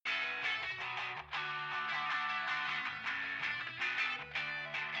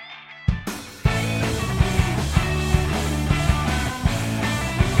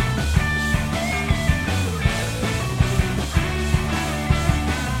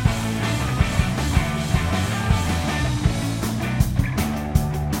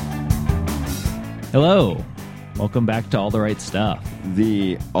Hello. Welcome back to All the Right Stuff.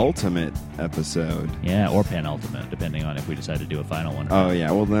 The ultimate episode. Yeah, or penultimate, depending on if we decide to do a final one. Oh, yeah.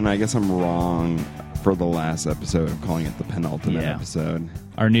 Well, then I guess I'm wrong for the last episode of calling it the penultimate episode.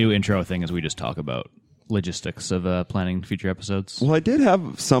 Our new intro thing is we just talk about logistics of planning future episodes. Well, I did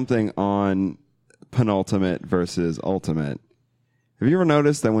have something on penultimate versus ultimate. Have you ever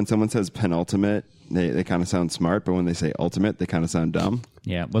noticed that when someone says penultimate, they kind of sound smart, but when they say ultimate, they kind of sound dumb?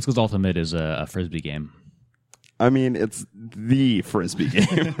 Yeah, what's because ultimate is a Frisbee game. I mean, it's the Frisbee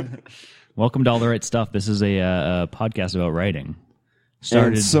game. Welcome to All the Right Stuff. This is a podcast about writing.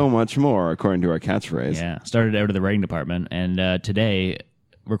 And so much more, according to our catchphrase. Yeah, started out of the writing department, and today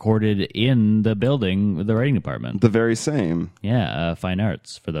recorded in the building with the writing department. The very same. Yeah, Fine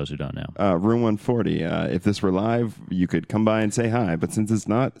Arts, for those who don't know. Room 140. If this were live, you could come by and say hi, but since it's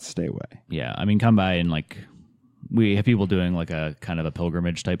not, stay away. Yeah, I mean, come by and, like, we have people doing, like, a kind of a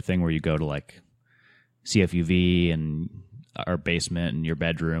pilgrimage type thing where you go to, like, CFUV and our basement and your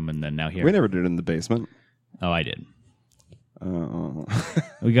bedroom, and then now here. We never did it in the basement. Oh, I did. Oh.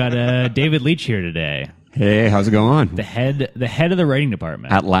 We got David Leach here today. Hey, how's it going? The head of the writing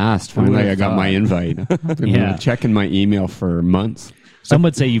department. At last, finally, I got my invite. I've been checking my email for months. Some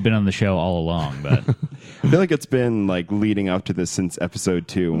would say you've been on the show all along, but I feel like it's been like leading up to this since episode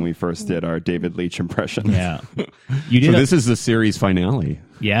 2 when we first did our David Leach impression. yeah, you did. So this is the series finale.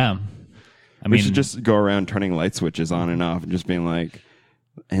 Yeah, I We mean, should just go around turning light switches on and off and just being like,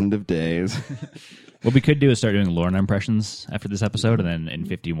 end of days. what we could do is start doing Lorna impressions after this episode, and then in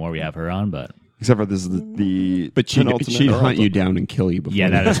 50 more we have her on. But Except for this is the But she'd hunt you down and kill you before. yeah,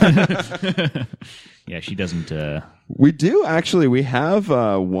 that is. Yeah, she doesn't. We do actually. We have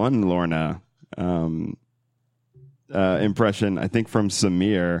one Lorna impression, I think, from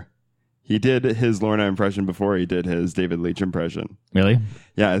Samir. He did his Lorna impression before he did his David Leach impression. Really?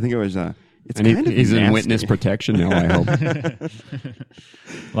 Yeah, I think it was. It's and kind of he's nasty. in witness protection now, I hope.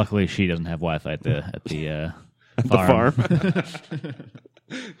 Luckily, she doesn't have Wi-Fi at the farm.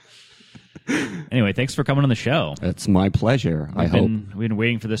 Anyway, thanks for coming on the show. It's my pleasure. I hope. We've been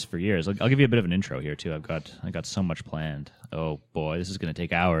waiting for this for years. I'll give you a bit of an intro here too. I got so much planned. Oh boy, this is going to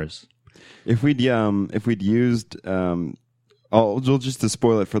take hours. If we'd used, just to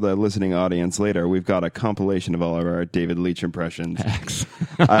spoil it for the listening audience later, we've got a compilation of all of our David Leach impressions.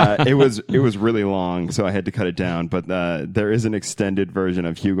 It was really long, so I had to cut it down. But there is an extended version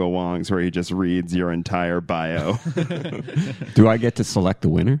of Hugo Wong's where he just reads your entire bio. Do I get to select the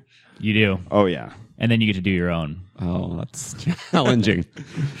winner? You do. Oh yeah. And then you get to do your own. Oh, that's challenging.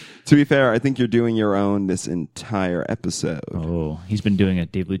 To be fair, I think you're doing your own this entire episode. Oh, he's been doing a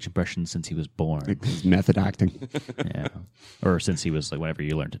David Leach impression since he was born. It's method acting. Yeah. Or since he was, like, whenever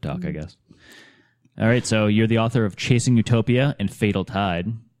you learned to talk, I guess. All right, so you're the author of Chasing Utopia and Fatal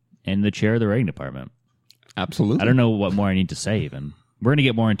Tide and the chair of the writing department. Absolutely. I don't know what more I need to say, even. We're going to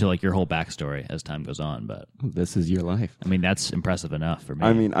get more into, like, your whole backstory as time goes on, but This is your life. I mean, that's impressive enough for me.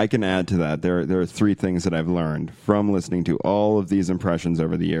 I mean, I can add to that. There are 3 things that I've learned from listening to all of these impressions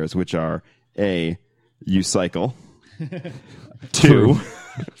over the years, which are A, you cycle. 2,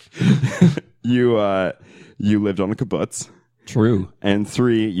 you lived on a kibbutz. True. And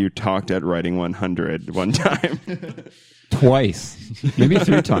 3, you talked at Writing 100 one time. Twice. Maybe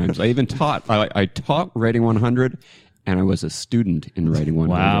 3 times. I even taught. I taught Writing 100, and I was a student in Writing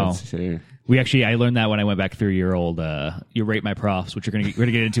 100. Wow. So, I learned that when I went back through your old, you rate my profs, which we're going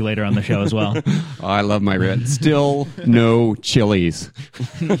to get into later on the show as well. I love my red. Still no chilies.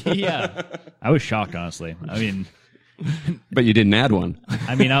 Yeah. I was shocked, honestly. I mean, But you didn't add one.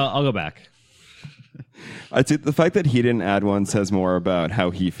 I'll go back. I'd say the fact that he didn't add one says more about how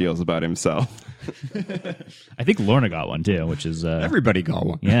he feels about himself. I think Lorna got one too, which is Everybody got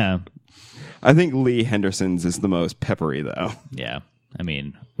one. yeah. I think Lee Henderson's is the most peppery, though. Yeah. I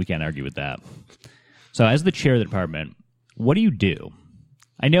mean, we can't argue with that. So as the chair of the department, what do you do?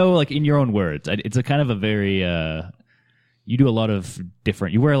 I know, like, in your own words, it's a kind of a very, you do a lot of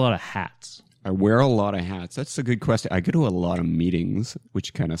different, you wear a lot of hats. I wear a lot of hats. That's a good question. I go to a lot of meetings,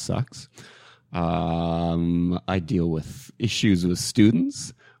 which kind of sucks. I deal with issues with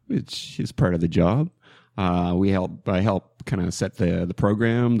students, which is part of the job. I help kind of set the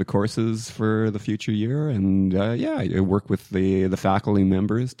program, the courses for the future year, and I work with the faculty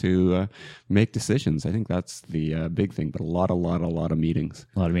members to make decisions. I think that's the big thing. But a lot of meetings.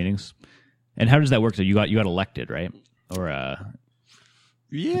 A lot of meetings. And how does that work? So you got elected, right? Or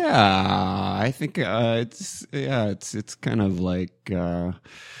yeah, I think it's kind of like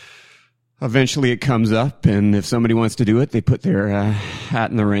eventually it comes up, and if somebody wants to do it, they put their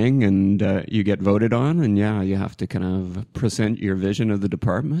hat in the ring, and you get voted on. And yeah, you have to kind of present your vision of the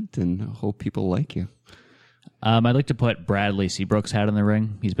department and hope people like you. I'd like to put Bradley Seabrook's hat in the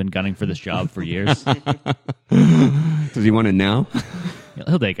ring. He's been gunning for this job for years. Does he want it now?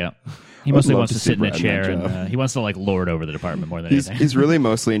 He'll take it. He mostly love wants to to see sit in a Brad in chair, that and he wants to like lord over the department more than anything. He's really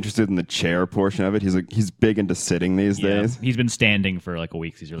mostly interested in the chair portion of it. He's big into sitting these days. He's been standing for like a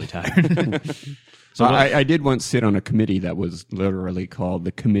week. He's really tired. So I did once sit on a committee that was literally called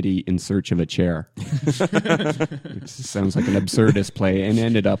the Committee in Search of a Chair. It sounds like an absurdist play, and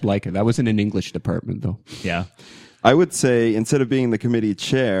ended up like it. That was in an English department, though. Yeah. I would say instead of being the committee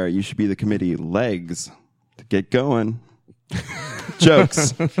chair, you should be the committee legs to get going.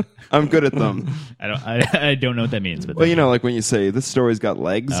 Jokes. I'm good at them. I don't know what that means. But Well, like when you say this story's got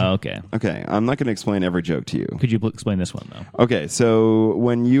legs. Oh, okay. Okay, I'm not going to explain every joke to you. Could you explain this one though? Okay, so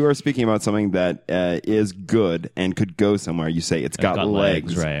when you are speaking about something that is good and could go somewhere, you say it's got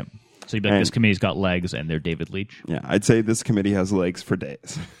legs. Right. So you'd be like, this committee's got legs, and they're David Leitch. Yeah, I'd say this committee has legs for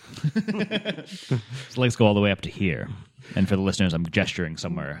days. His legs go all the way up to here. And for the listeners, I'm gesturing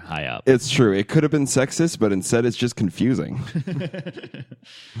somewhere high up. It's true. It could have been sexist, but instead it's just confusing.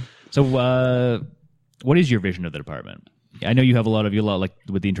 So, what is your vision of the department? I know you have a lot like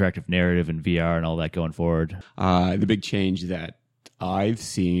with the interactive narrative and VR and all that going forward. The big change that I've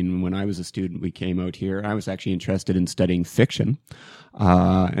seen when I was a student, we came out here, I was actually interested in studying fiction.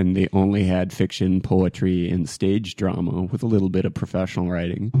 And they only had fiction, poetry, and stage drama with a little bit of professional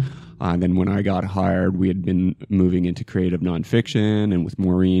writing. And then when I got hired, we had been moving into creative nonfiction, and with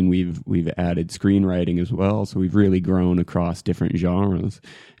Maureen, we've added screenwriting as well. So we've really grown across different genres.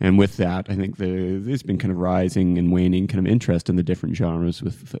 And with that, I think there's been kind of rising and waning kind of interest in the different genres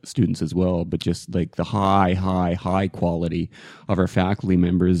with students as well. But just like the high quality of our faculty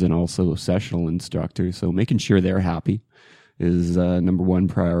members and also sessional instructors. So making sure they're happy is number one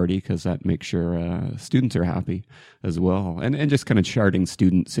priority, because that makes sure students are happy as well. And just kind of charting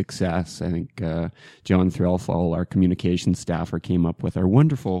student success. I think John Threlfall, our communications staffer, came up with our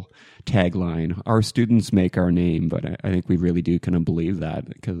wonderful tagline, "Our students make our name." But I think we really do kind of believe that,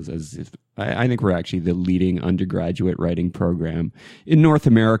 because I think we're actually the leading undergraduate writing program in North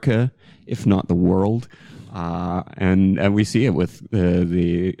America, if not the world. And we see it with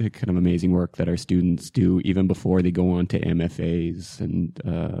the kind of amazing work that our students do even before they go on to MFAs.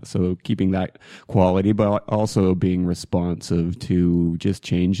 And so keeping that quality, but also being responsive to just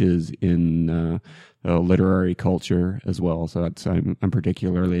changes in literary culture as well. So I'm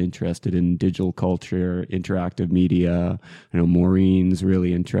particularly interested in digital culture, interactive media. I know Maureen's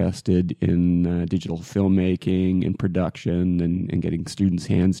really interested in digital filmmaking and production and getting students'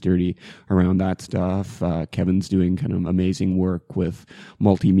 hands dirty around that stuff. Kevin's doing kind of amazing work with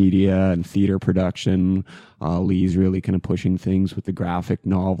multimedia and theater production. Lee's really kind of pushing things with the graphic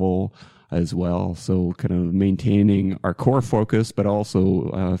novel as well. So kind of maintaining our core focus, but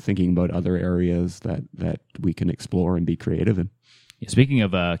also thinking about other areas that we can explore and be creative in. Yeah, speaking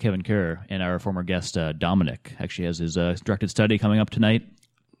of Kevin Kerr, and our former guest Dominic actually has his directed study coming up tonight.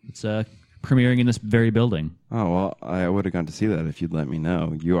 It's premiering in this very building. Oh, well, I would have gone to see that if you'd let me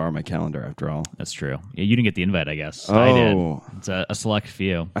know. You are my calendar, after all. That's true. Yeah, you didn't get the invite, I guess. Oh. I did. It's a select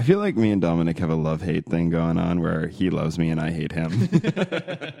few. I feel like me and Dominic have a love-hate thing going on where he loves me and I hate him.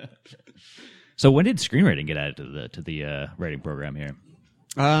 So when did screenwriting get added to the writing program here?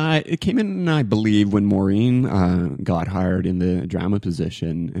 It came in, I believe, when Maureen got hired in the drama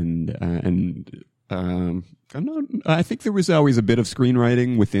position, and I think there was always a bit of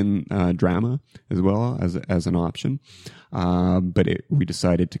screenwriting within drama as well as an option. But we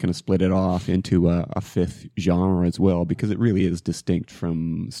decided to kind of split it off into a fifth genre as well, because it really is distinct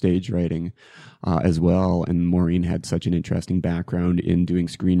from stage writing as well. And Maureen had such an interesting background in doing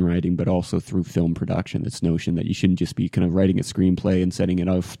screenwriting, but also through film production. This notion that you shouldn't just be kind of writing a screenplay and sending it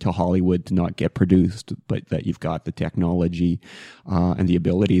off to Hollywood to not get produced, but that you've got the technology and the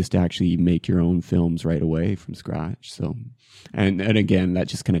abilities to actually make your own films right away from scratch. So, and again, that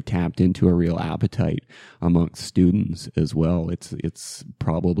just kind of tapped into a real appetite amongst students as well. It's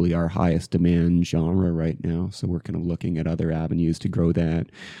probably our highest demand genre right now. So we're kind of looking at other avenues to grow that.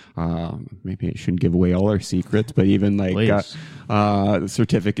 Maybe I shouldn't give away all our secrets, but even like the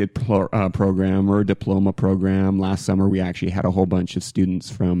certificate program or diploma program. Last summer, we actually had a whole bunch of students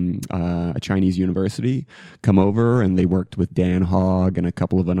from a Chinese university come over, and they worked with Dan Hogg and a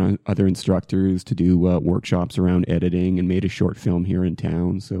couple of other instructors to do workshops around editing, and made a short film here in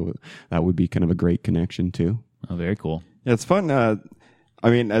town. So that would be kind of a great connection too. Oh, very cool. Yeah, it's fun. I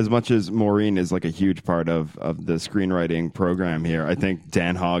mean, as much as Maureen is like a huge part of the screenwriting program here, I think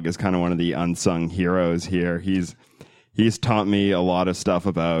Dan Hogg is kind of one of the unsung heroes here. He's taught me a lot of stuff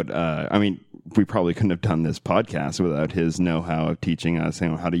about, I mean, we probably couldn't have done this podcast without his know-how of teaching us,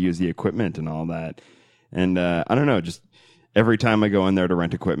 how to use the equipment and all that. And I don't know, just every time I go in there to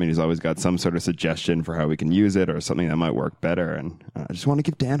rent equipment, he's always got some sort of suggestion for how we can use it or something that might work better. And I just want to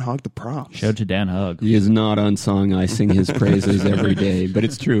give Dan Hogg the props. Shout out to Dan Hogg. He is not unsung. I sing his praises every day. But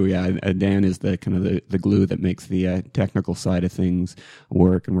it's true, yeah. Dan is the kind of the glue that makes the technical side of things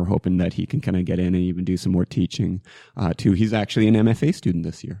work, and we're hoping that he can kind of get in and even do some more teaching too. He's actually an MFA student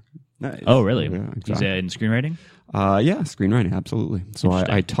this year. Nice. Oh, really? Yeah, exactly. He's in screenwriting? Yeah, screenwriting, absolutely. So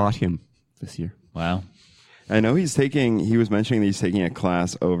I taught him this year. Wow. I know he was mentioning that he's taking a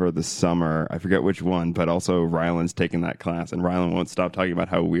class over the summer. I forget which one, but also Ryland's taking that class, and Ryland won't stop talking about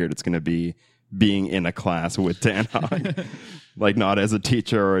how weird it's going to be being in a class with Dan Hogg. Like, not as a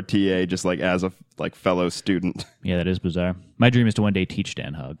teacher or a TA, just like as a fellow student. Yeah, that is bizarre. My dream is to one day teach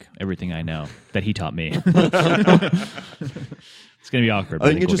Dan Hogg everything I know that he taught me. It's going to be awkward. I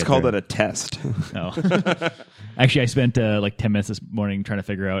think you just call that a test. No. Actually, I spent like 10 minutes this morning trying to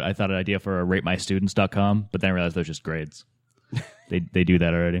figure out, I thought an idea for a ratemystudents.com, but then I realized those are just grades. They do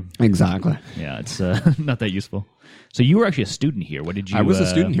that already. Exactly. Yeah, it's not that useful. So you were actually a student here. What did you... I was a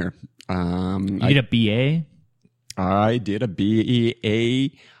student here. You did a BA? I did a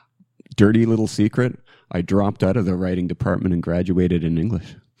BA. Dirty little secret. I dropped out of the writing department and graduated in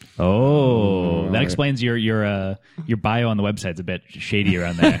English. Oh, that explains your bio on the website's a bit shady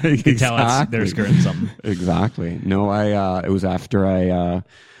around there. You can tell they're skirting something. Exactly. No, it was after I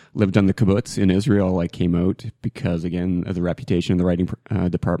lived on the kibbutz in Israel. I came out because, again, of the reputation of the writing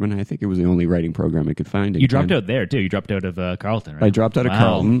department. I think it was the only writing program I could find. You dropped out there, too. You dropped out of Carleton, right? I dropped out of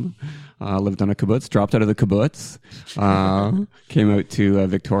Carleton. Lived on a kibbutz, dropped out of the kibbutz, came out to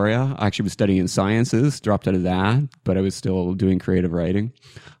Victoria. I actually was studying sciences, dropped out of that, but I was still doing creative writing.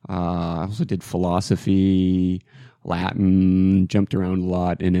 I also did philosophy, Latin, jumped around a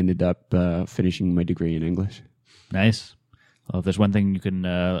lot, and ended up finishing my degree in English. Nice. Well, if there's one thing you can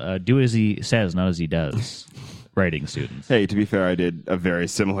do as he says, not as he does, writing students. Hey, to be fair, I did a very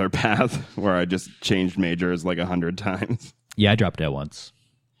similar path where I just changed majors like 100 times. Yeah, I dropped out once.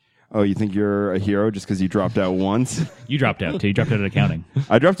 Oh, you think you're a hero just because you dropped out once? You dropped out, too. You dropped out of accounting.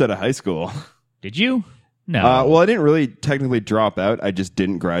 I dropped out of high school. Did you? No. Well, I didn't really technically drop out. I just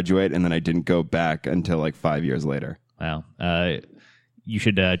didn't graduate, and then I didn't go back until like 5 years later. Wow. You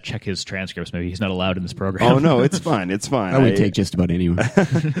should check his transcripts. Maybe he's not allowed in this program. Oh, no, it's fine. It's fine. I would take just about anyone.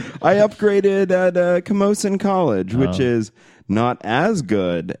 I upgraded at Camosun College, which is not as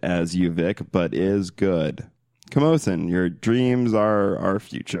good as UVic, but is good. Camosun, your dreams are our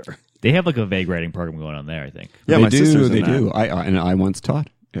future. They have like a vague writing program going on there, I think. Yeah, they my sister's do. They in do. that. And I once taught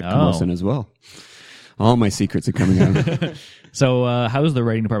at Camosun as well. All my secrets are coming out. So, how has the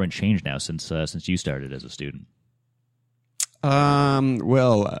writing department changed now since you started as a student?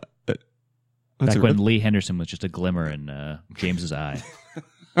 Well, back when Lee Henderson was just a glimmer in James's eye.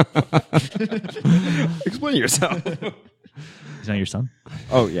 Explain yourself. He's not your son?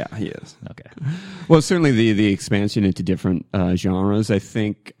 Oh, yeah, he is. Okay. Well, certainly the expansion into different genres. I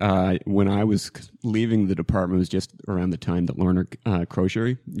think when I was leaving the department was just around the time that Lorna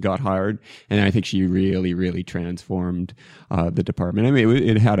Crozier got hired, and I think she really, really transformed the department. I mean,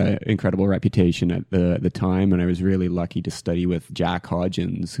 it had an incredible reputation at the time, and I was really lucky to study with Jack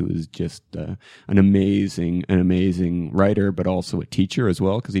Hodgins, who is just an amazing writer, but also a teacher as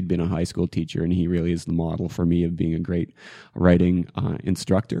well, because he'd been a high school teacher, and he really is the model for me of being a great writing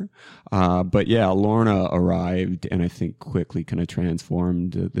instructor. But yeah, Lorna arrived and I think quickly kind of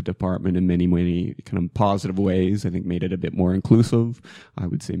transformed the department in many, many kind of positive ways. I think made it a bit more inclusive. I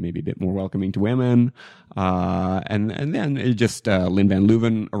would say maybe a bit more welcoming to women. And then it just, Lynn Van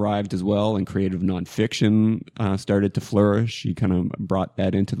Leuven arrived as well, and creative nonfiction started to flourish. She kind of brought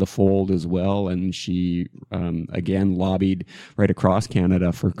that into the fold as well. And she, again, lobbied right across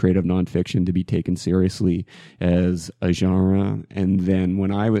Canada for creative nonfiction to be taken seriously as a genre. And then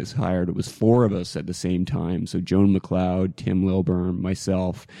when I was hired, it was 4 of us at the same time. So Joan McLeod, Tim Lilburn,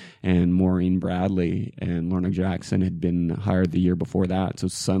 myself, and Maureen Bradley, and Lorna Jackson had been hired the year before that. So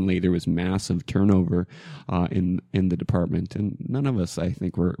suddenly there was massive turnover in the department. And none of us, I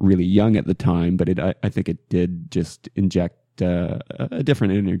think, were really young at the time, but I think it did just inject a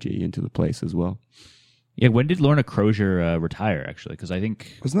different energy into the place as well. Yeah, when did Lorna Crozier retire, actually? Because I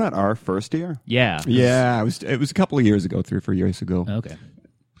think... Wasn't that our first year? Yeah. Yeah, it was a couple of years ago, 3 or 4 years ago. Okay.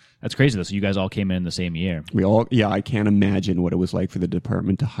 That's crazy though. So you guys all came in the same year. I can't imagine what it was like for the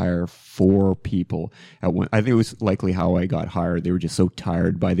department to hire 4 people at one. I think it was likely how I got hired. They were just so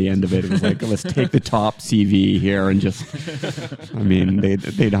tired by the end of it. It was like, let's take the top CV here and just, I mean,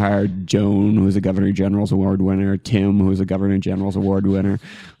 they'd hired Joan, who was a Governor General's Award winner, Tim, who was a Governor General's Award winner,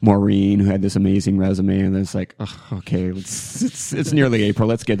 Maureen, who had this amazing resume, and it's like, okay, it's nearly April.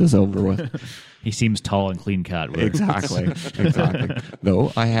 Let's get this over with. He seems tall and clean cut. Exactly.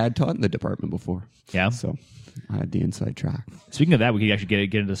 Though I had taught in the department before. Yeah. So I had the inside track. Speaking of that, we could actually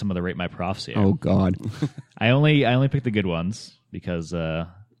get into some of the Rate My Profs here. Oh God. I only picked the good ones because here's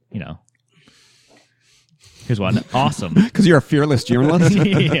one. Awesome. Because you're a fearless journalist.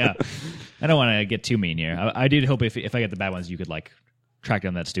 Yeah. I don't want to get too mean here. I did hope if I get the bad ones, you could like track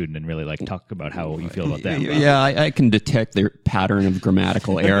down that student and really like talk about how you feel about them. Yeah, I can detect their pattern of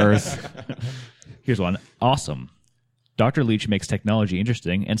grammatical errors. Here's one. Awesome. Dr. Leach makes technology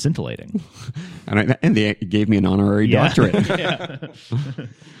interesting and scintillating. And they gave me an honorary doctorate. Yeah.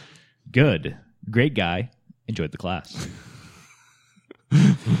 Good. Great guy. Enjoyed the class.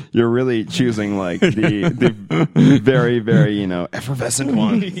 You're really choosing like the very, very, effervescent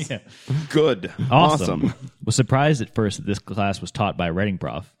ones. Yeah. Good. Awesome. Was surprised at first that this class was taught by a writing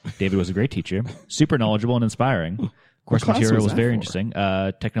prof. David was a great teacher, super knowledgeable and inspiring. Course class material was was very that interesting.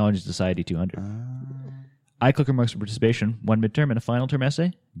 Technology Society 200. I click remarks for participation. 1 midterm and a final term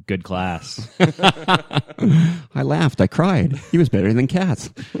essay. Good class. I laughed. I cried. He was better than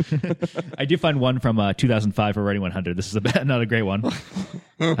Katz. I did find one from 2005 for Writing 100. This is another great one.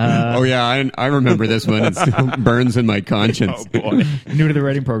 Oh yeah, I remember this one. It still burns in my conscience. Oh boy. New to the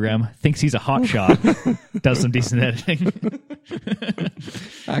writing program. Thinks he's a hot shot. Does some decent editing.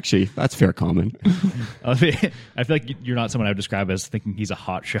 Actually, that's fair comment. I feel like you're not someone I would describe as thinking he's a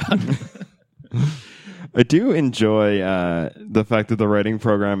hot shot. I do enjoy the fact that the writing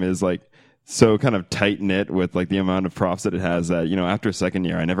program is like so kind of tight knit with like the amount of profs that it has that, after second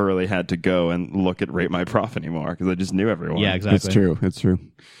year, I never really had to go and look at Rate My Prof anymore because I just knew everyone. Yeah, exactly. It's true.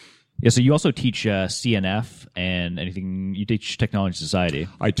 Yeah, so you also teach CNF and anything. You teach Technology Society.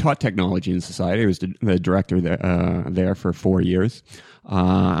 I taught Technology in Society. I was the director there for 4 years.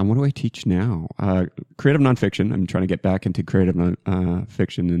 And what do I teach now? Creative nonfiction. I'm trying to get back into creative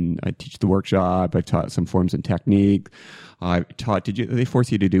fiction, and I teach the workshop. I taught some forms and technique. I taught. Did they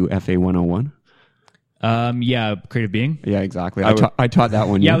force you to do FA 101? Yeah, creative being. Yeah, exactly. I taught that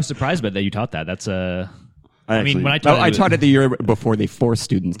one. Yeah, I was surprised by that you taught that. That's I mean, when I taught it the year before they forced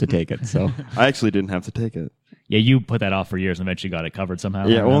students to take it. So I actually didn't have to take it. Yeah, you put that off for years and eventually got it covered somehow.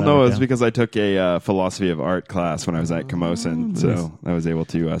 Yeah, well, no, it was because I took a philosophy of art class when I was at Camosun, so I was able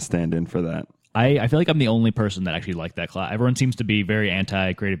to stand in for that. I feel like I'm the only person that actually liked that class. Everyone seems to be very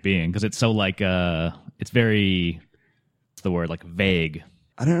anti-creative being because it's so like it's very what's the word, like vague.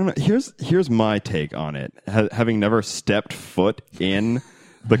 I don't know. Here's my take on it. Having never stepped foot in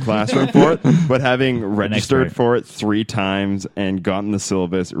the classroom for it, but having registered for it 3 times and gotten the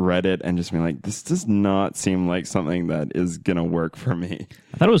syllabus, read it, and just being like, this does not seem like something that is going to work for me.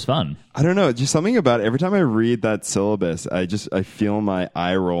 I thought it was fun. I don't know. Just something about it. Every time I read that syllabus, I feel my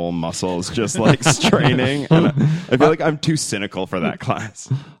eye roll muscles just like straining. And I feel like I'm too cynical for that class.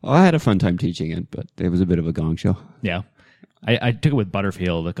 I had a fun time teaching it, but it was a bit of a gong show. Yeah. I took it with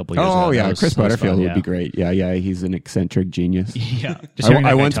Butterfield a couple years ago. Oh, yeah. Chris Butterfield would be great. great. Yeah. He's an eccentric genius. Yeah.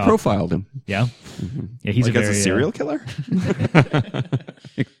 I once profiled him. Yeah. Mm-hmm. Yeah, he's like as a serial killer?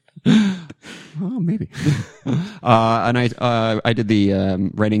 Oh, maybe. And I did the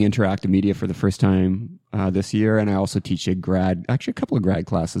writing interactive media for the first time this year, and I also teach a couple of grad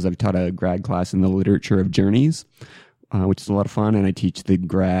classes. I've taught a grad class in the literature of journeys, which is a lot of fun, and I teach the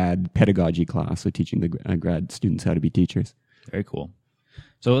grad pedagogy class, so teaching the grad students how to be teachers. Very cool.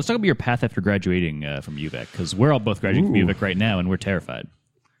 So let's talk about your path after graduating from UVic, because we're all both graduating from UVic right now, and we're terrified.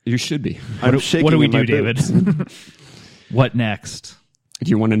 You should be. What do we do, David? What next?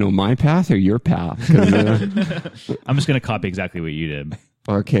 Do you want to know my path or your path? I'm just going to copy exactly what you did.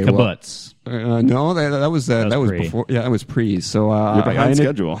 Okay, Kibbutz. No, that was before. Yeah, that was pre. So you're behind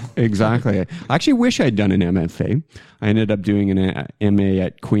schedule. Exactly. I actually wish I'd done an MFA. I ended up doing an MA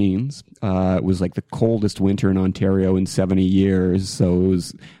at Queen's. It was like the coldest winter in Ontario in 70 years, so it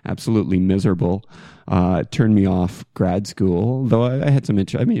was absolutely miserable. It turned me off grad school, though I had some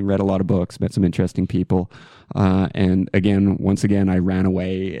read a lot of books, met some interesting people. And once again, I ran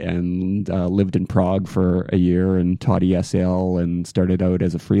away and lived in Prague for a year and taught ESL and started out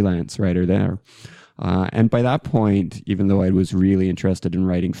as a freelance writer there. And by that point, even though I was really interested in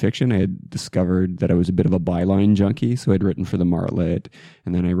writing fiction, I had discovered that I was a bit of a byline junkie. So I'd written for the Martlet,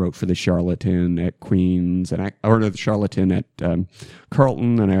 and then I wrote for the Charlatan at Queen's, or the Charlatan at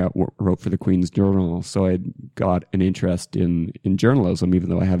Carleton, and I wrote for the Queen's Journal. So I got an interest in journalism, even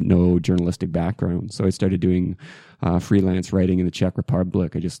though I have no journalistic background. So I started doing freelance writing in the Czech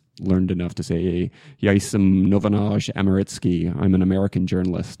Republic. I just learned enough to say, "Ja jsem novinář americký." I'm an American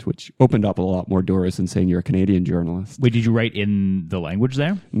journalist, which opened up a lot more doors than saying you're a Canadian journalist. Wait, did you write in the language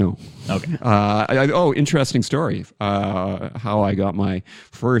there? No. Okay. Interesting story. How I got my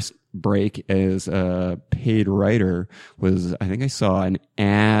first break as a paid writer was, I think I saw an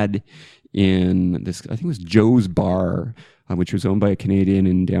ad in this, I think it was Joe's Bar, which was owned by a Canadian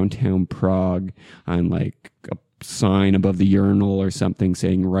in downtown Prague, on like a sign above the urinal or something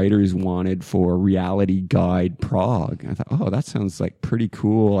saying writers wanted for Reality Guide Prague. I thought, oh, that sounds like pretty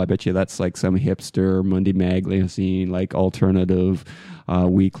cool. I bet you that's like some hipster Monday magazine, like alternative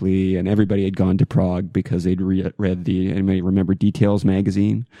weekly, and everybody had gone to Prague because they'd read anybody remember Details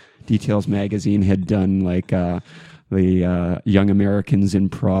magazine? Details magazine had done like the Young Americans in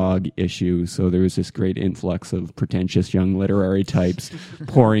Prague issue. So there was this great influx of pretentious young literary types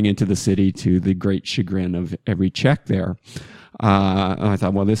pouring into the city, to the great chagrin of every Czech there. I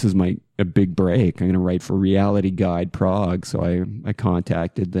thought, well, this is a big break. I'm going to write for Reality Guide Prague. So I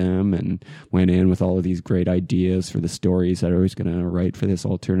contacted them and went in with all of these great ideas for the stories that I was going to write for this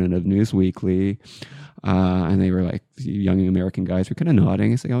alternative news weekly. And they were like, young American guys were kind of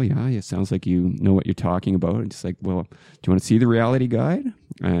nodding. It's like, oh yeah, it sounds like you know what you're talking about. And it's like, well, do you want to see the Reality Guide?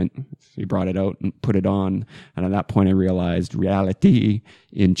 And he brought it out and put it on. And at that point I realized reality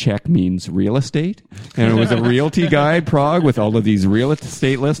in Czech means real estate. And it was a realty guide, Prague, with all of these real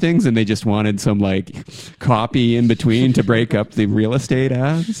estate listings. And they just wanted some like copy in between to break up the real estate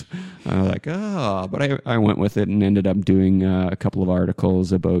ads. I was like, but I went with it and ended up doing a couple of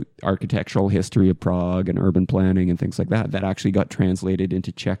articles about architectural history of Prague and urban planning and things like that. That actually got translated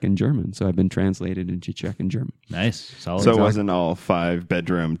into Czech and German. So I've been translated into Czech and German. Nice. Solid. So it wasn't all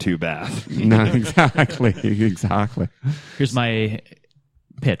 5-bedroom, 2-bath. No, exactly. Exactly. Here's my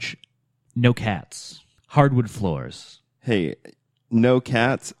pitch. No cats. Hardwood floors. Hey, no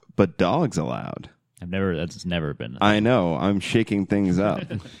cats, but dogs allowed. That's never been. I know. I'm shaking things up.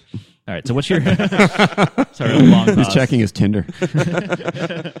 All right. So what's your? Sorry, a long pause. He's checking his Tinder.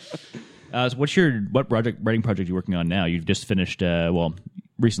 So what writing project are you working on now? You've just finished.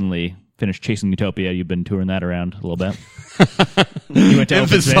 Recently finished Chasing Utopia. You've been touring that around a little bit. You went to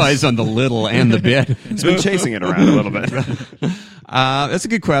Emphasize on the little and the bit. It's been chasing it around a little bit. That's a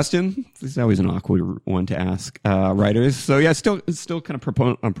good question. It's always an awkward one to ask writers. So yeah, still kind of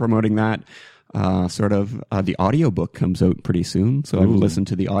promoting that. The audiobook comes out pretty soon. So I've listened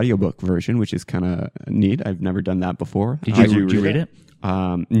to the audiobook version, which is kind of neat. I've never done that before. Did you read it?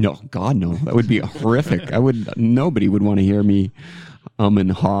 No, God, no. That would be horrific. Nobody would want to hear me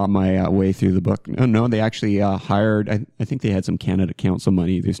and haw my way through the book. No, they actually hired, I think they had some Canada Council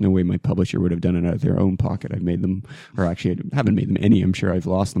money. There's no way my publisher would have done it out of their own pocket. I've made them, or actually I haven't made them any. I'm sure I've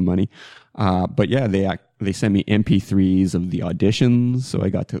lost the money. But yeah, they sent me MP3s of the auditions, so I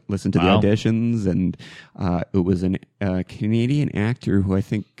got to listen to the auditions, and it was a Canadian actor who I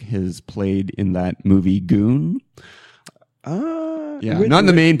think has played in that movie Goon. Not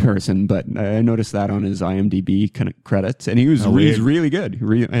the main person, but I noticed that on his IMDb kind of credits, and he's really good.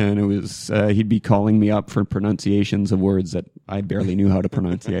 And it was he'd be calling me up for pronunciations of words that I barely knew how to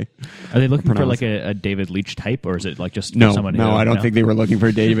pronunciate. Are they looking for like a David Leitch type, or is it like just someone? No, I don't think they were looking for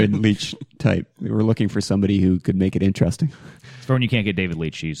a David Leitch type. They were looking for somebody who could make it interesting. For when you can't get David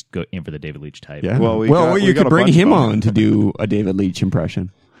Leitch, you go in for the David Leitch type. Yeah. Well, you could bring him on to do a David Leitch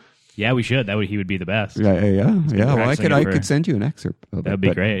impression. Yeah, we should. He would be the best. Yeah. Well, I could send you an excerpt of it. That'd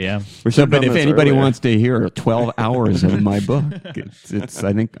be great. Yeah. But if anybody wants to hear 12 hours of my book, it's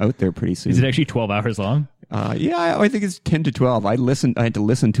I think out there pretty soon. Is it actually 12 hours long? I think it's 10 to 12. I had to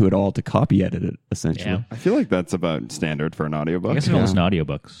listen to it all to copy edit it, essentially. Yeah. I feel like that's about standard for an audiobook. I guess I don't listen to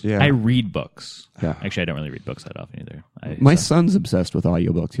audiobooks. Yeah. I read books. Yeah. Actually, I don't really read books that often either. My son's obsessed with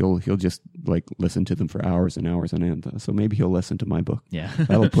audiobooks. He'll just like listen to them for hours and hours on end. So maybe he'll listen to my book. Yeah.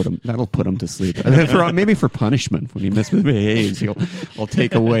 That'll put him to sleep. Maybe for punishment, when he misbehaves, I'll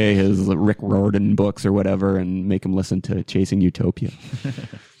take away his Rick Riordan books or whatever and make him listen to Chasing Utopia.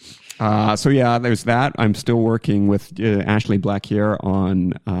 So yeah, there's that. I'm still working with Ashley Black here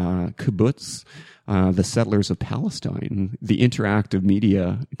on Kibbutz, The Settlers of Palestine, the interactive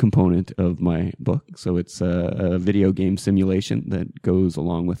media component of my book. So it's a video game simulation that goes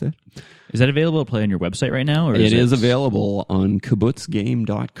along with it. Is that available to play on your website right now? Or It is available on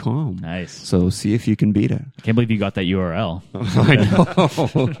kibbutzgame.com. Nice. So see if you can beat it. I can't believe you got that URL. I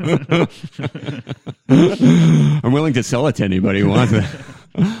know. I'm willing to sell it to anybody who wants it.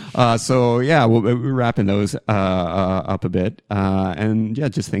 So yeah, we're wrapping those up a bit, and yeah,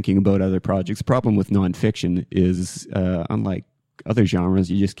 just thinking about other projects. The problem with nonfiction is, unlike other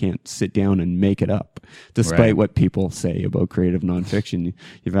genres, you just can't sit down and make it up. Despite Right. what people say about creative nonfiction,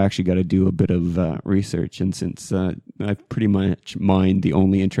 you've actually got to do a bit of research. And since I've pretty much mined the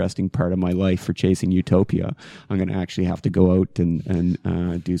only interesting part of my life for chasing utopia, I'm going to actually have to go out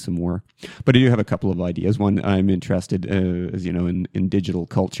and do some work. But I do have a couple of ideas. One, I'm interested, as you know, in digital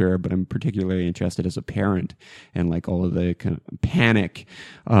culture, but I'm particularly interested as a parent and like all of the kind of panic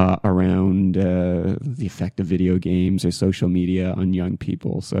around the effect of video games or social media on young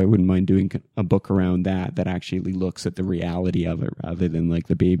people. So I wouldn't mind doing a book around that actually looks at the reality of it rather than like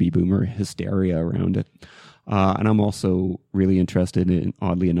the baby boomer hysteria around it. And I'm also really interested in,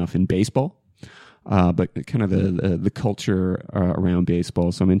 oddly enough, in baseball, but kind of the culture around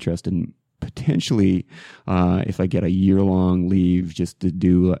baseball. So I'm interested in potentially, if I get a year-long leave, just to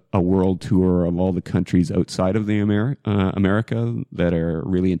do a world tour of all the countries outside of the America that are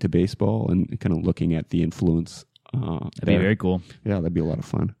really into baseball and kind of looking at the influence. That'd be very cool. Yeah, that'd be a lot of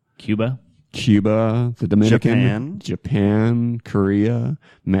fun. Cuba? Cuba, the Dominican, Japan, Korea,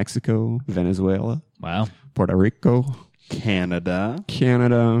 Mexico, Venezuela, Wow. Puerto Rico, Canada.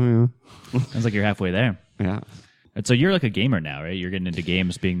 Canada. Sounds like you're halfway there. Yeah. And so you're like a gamer now, right? You're getting into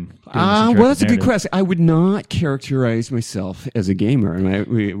games, doing Well, that's a good question. I would not characterize myself as a gamer. And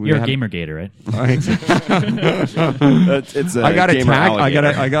You're a gamer gator, right? It's a I got gamer attacked. alligator.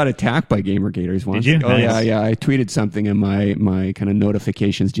 I got attacked by gamer gators once. Did you? Oh Nice. yeah. I tweeted something and my kind of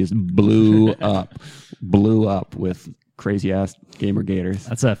notifications just blew up with crazy ass gamer gators.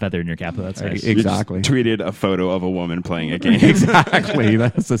 That's a feather in your cap. That's nice. You just Exactly. tweeted a photo of a woman playing a game. Exactly.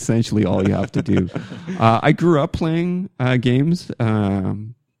 That's essentially all you have to do. I grew up playing games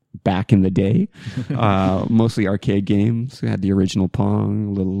back in the day, mostly arcade games. We had the original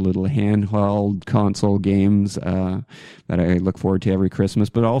Pong, little handheld console games that I look forward to every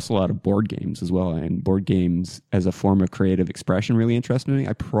Christmas, but also a lot of board games as well. And board games as a form of creative expression really interested me.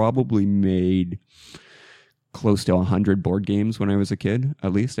 I probably made close to 100 board games when I was a kid,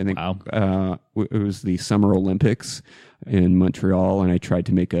 at least. I think Wow. It was the Summer Olympics in Montreal, and I tried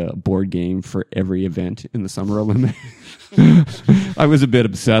to make a board game for every event in the Summer Olympics. I was a bit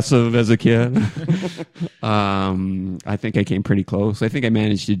obsessive as a kid. I think I came pretty close. I think I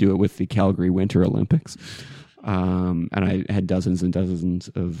managed to do it with the Calgary Winter Olympics. And I had dozens and dozens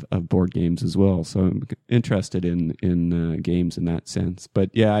of board games as well. So I'm interested in games in that sense. But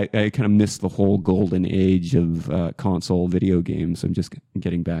yeah, I kind of missed the whole golden age of console video games. I'm just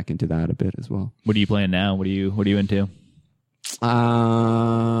getting back into that a bit as well. What are you playing now? What are you into?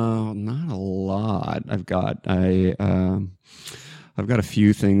 Not a lot. I've got a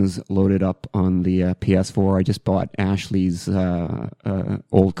few things loaded up on the PS4. I just bought Ashley's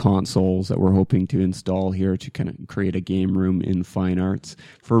old consoles that we're hoping to install here to kind of create a game room in fine arts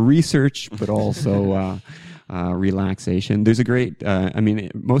for research, but also relaxation. There's a great,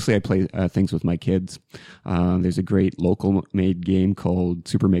 mostly I play things with my kids. There's a great local made game called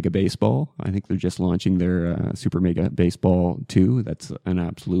Super Mega Baseball. I think they're just launching their Super Mega Baseball 2. That's an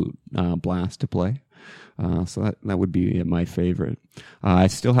absolute blast to play. So that would be my favorite. I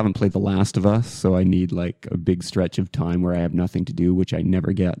still haven't played The Last of Us, so I need like a big stretch of time where I have nothing to do, which I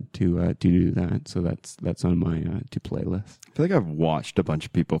never get to do that. So that's on my to play list. I feel like I've watched a bunch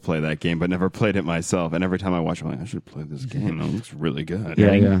of people play that game, but never played it myself. And every time I watch it, I'm like, I should play this game. It looks really good. Yeah.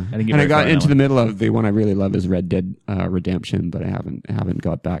 I didn't get And I very far got in into that the middle of the one I really love is Red Dead Redemption, but I haven't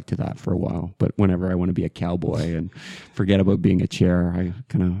got back to that for a while. But whenever I want to be a cowboy and forget about being a chair, I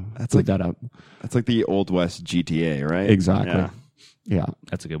kind of put that up. That's like the Old West GTA, right? Exactly. Yeah.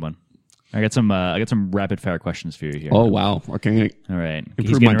 That's a good one. I got some rapid fire questions for you here. Oh wow. Okay. All right.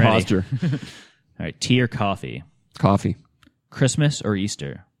 He's Improve my getting ready. posture. All right. Tea or coffee? Coffee. Christmas or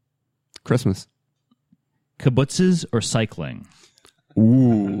Easter? Christmas. Kibbutzes or cycling?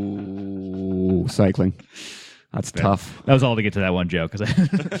 Ooh, cycling. That's tough. That was all to get to that one joke. I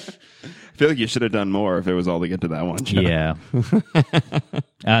feel like you should have done more if it was all to get to that one. Joe. Yeah.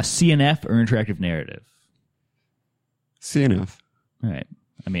 CNF or interactive narrative? CNF. All right.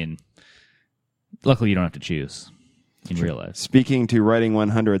 I mean, luckily you don't have to choose in real life. Speaking to Writing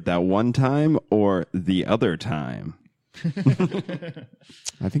 100 that one time or the other time?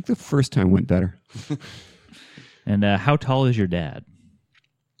 I think the first time went better. And how tall is your dad?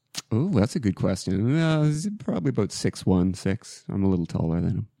 Oh, that's a good question. He's probably about 6'1", 6". I'm a little taller than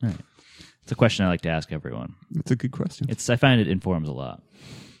him. All right. It's a question I like to ask everyone. That's a good question. I find it informs a lot.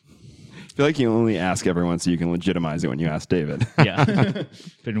 I feel like you only ask everyone so you can legitimize it when you ask David. Yeah.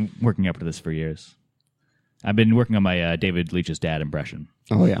 Been working up to this for years. I've been working on my David Leitch's dad impression.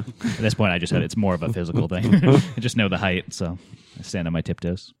 Oh, yeah. At this point, I just said it's more of a physical thing. I just know the height, so I stand on my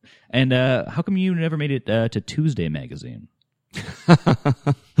tiptoes. And how come you never made it to Tuesday Magazine? Do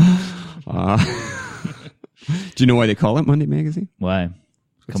you know why they call it Monday Magazine? Why?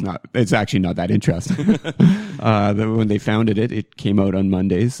 It's actually not that interesting. When they founded it, it came out on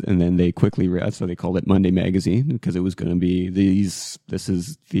Mondays, and then they quickly so they called it Monday Magazine because it was going to be this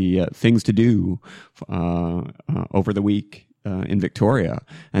is the things to do over the week in Victoria,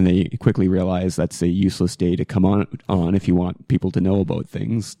 and they quickly realized that's a useless day to come on if you want people to know about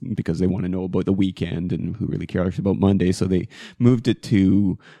things, because they want to know about the weekend, and who really cares about Monday. So they moved it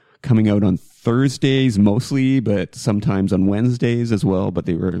to coming out on Thursdays mostly, but sometimes on Wednesdays as well. But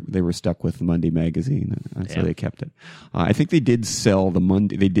they were stuck with the Monday Magazine, and so they kept it. I think they did sell the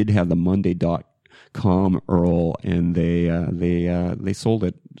Monday. They did have the Monday.com URL, and they sold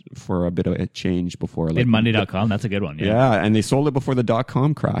it for a bit of a change before. In Monday.com, that's a good one. Yeah, and they sold it before the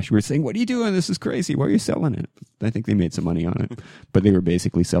 .com crash. We were saying, "What are you doing? This is crazy. Why are you selling it?" I think they made some money on it, but they were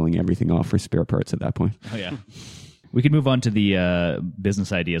basically selling everything off for spare parts at that point. Oh yeah. We could move on to the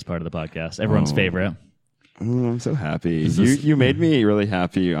business ideas part of the podcast. Everyone's favorite. Oh, I'm so happy. You made me really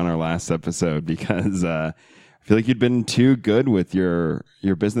happy on our last episode because I feel like you'd been too good with your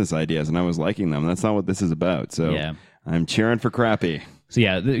business ideas, and I was liking them. That's not what this is about. So I'm cheering for Crappy. So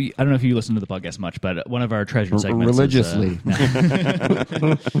yeah, I don't know if you listen to the podcast much, but one of our treasure segments religiously.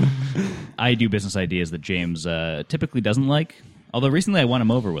 I do business ideas that James typically doesn't like. Although recently I won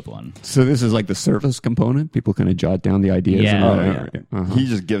him over with one. So this is like the service component? People kind of jot down the ideas? Yeah. He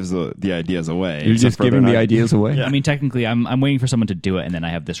just gives the ideas away. You're just giving the ideas away? Yeah. I mean, technically, I'm waiting for someone to do it, and then I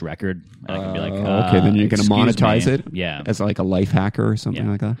have this record. And I can be like, okay, then you're going to monetize it? Yeah. As like a life hacker or something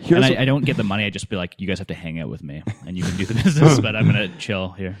like that? And I don't get the money. I just be like, you guys have to hang out with me, and you can do the business, but I'm going to chill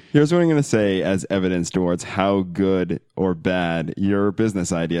here. Here's what I'm going to say as evidence towards how good or bad your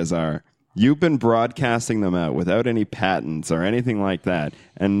business ideas are. You've been broadcasting them out without any patents or anything like that,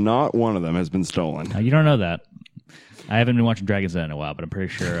 and not one of them has been stolen. You don't know that. I haven't been watching Dragon's Den in a while, but I'm pretty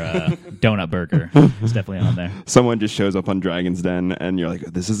sure Donut Burger is definitely on there. Someone just shows up on Dragon's Den, and you're like,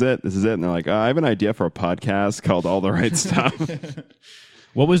 this is it. And they're like, I have an idea for a podcast called All the Right Stuff.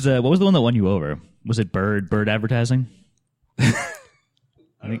 What was the one that won you over? Was it bird advertising?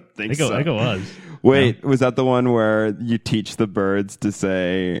 I think it was. Wait, was that the one where you teach the birds to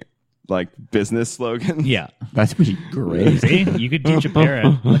say like business slogans? Yeah. That's pretty great. See? You could teach a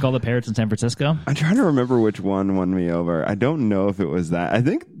parrot, like all the parrots in San Francisco. I'm trying to remember which one won me over. I don't know if it was that.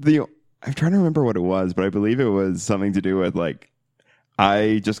 I'm trying to remember what it was, but I believe it was something to do with like,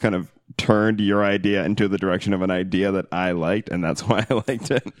 I just kind of turned your idea into the direction of an idea that I liked, and that's why I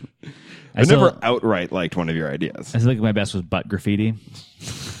liked it. I never outright liked one of your ideas. I think my best was butt graffiti.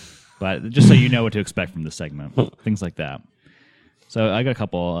 But just so you know what to expect from this segment. Things like that. So I got a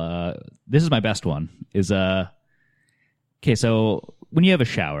couple. This is my best one. Okay, so when you have a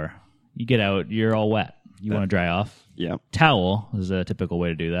shower, you get out, you're all wet. You want to dry off. Yeah. Towel is a typical way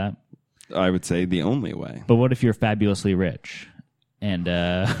to do that. I would say the only way. But what if you're fabulously rich and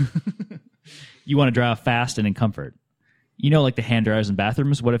you want to dry off fast and in comfort? You know, like the hand dryers in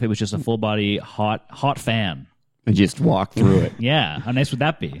bathrooms? What if it was just a full body hot fan? And just walk through it. Yeah. How nice would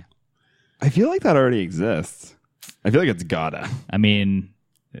that be? I feel like that already exists. I feel like it's gotta. I mean,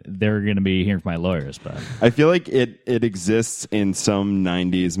 they're going to be hearing from my lawyers, but I feel like it exists in some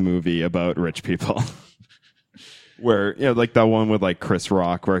 90s movie about rich people. Where, you know, like that one with like Chris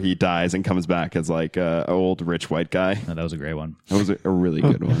Rock where he dies and comes back as like an old rich white guy. Oh, that was a great one. That was a really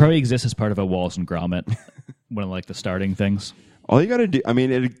good one. It probably exists as part of a Wallace and Gromit, one of like the starting things. All you got to do, I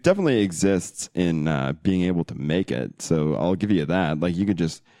mean, it definitely exists in being able to make it. So I'll give you that. Like you could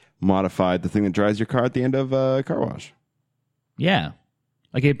just modify the thing that dries your car at the end of a car wash. Yeah.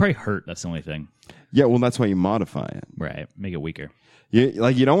 Like it'd probably hurt. That's the only thing. Yeah, well, that's why you modify it. Right. Make it weaker.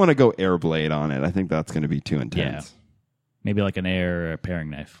 You don't want to go air blade on it. I think that's going to be too intense. Yeah. Maybe like an air or a paring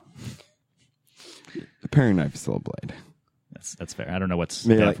knife. A paring knife is still a blade. That's fair. I don't know what's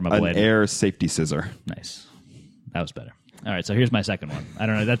maybe better like from a blade. An air safety scissor. Nice. That was better. All right, so here's my second one. I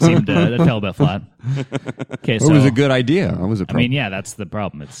don't know. That seemed that fell a bit flat. Okay, so It was a good idea. I was a I mean, yeah, that's the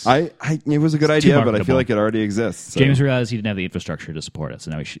problem. It's It was a good too idea, but I marketable. feel like it already exists. So. James realized he didn't have the infrastructure to support it, so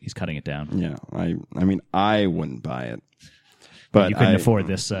now he's cutting it down. Yeah, I mean, I wouldn't buy it. But You couldn't afford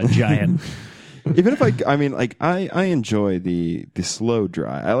this giant. Even if I mean, like I enjoy the slow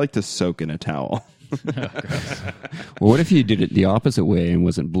dry. I like to soak in a towel. Well, what if you did it the opposite way and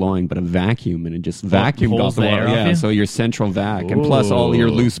wasn't blowing, but a vacuum, and it just vacuumed pulls off the the air water? off Yeah, you? so your central vac, and plus all your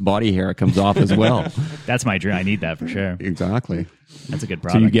Ooh. loose body hair comes off as well. That's my dream. I need that for sure. Exactly. That's a good So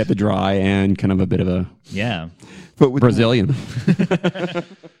product. you get the dry and kind of a bit of a yeah. But with Brazilian.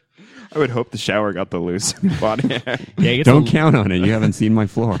 I would hope the shower got the loose body hair. Yeah, it gets Don't the, count on it. You haven't seen my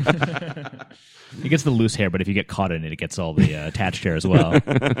floor. it gets the loose hair, but if you get caught in it, it gets all the attached hair as well.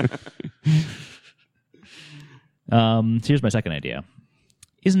 So here's my second idea.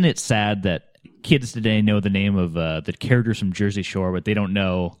 Isn't it sad that kids today know the name of the characters from Jersey Shore, but they don't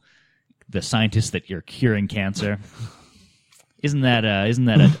know the scientists that you're curing cancer? Isn't that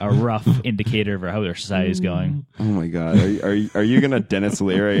a rough indicator for how their society is going? Oh my god, are you gonna Dennis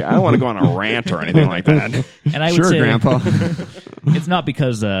Leary? I don't want to go on a rant or anything like that. And I would Sure, say, Grandpa. it's not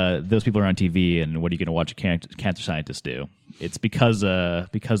because those people are on TV and what are you going to watch a cancer scientist do? It's because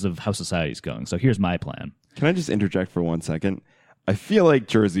of how society's going. So here's my plan. Can I just interject for 1 second? I feel like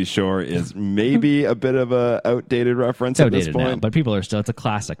Jersey Shore is maybe a bit of a outdated reference It's at this outdated now, point. but people are still. It's a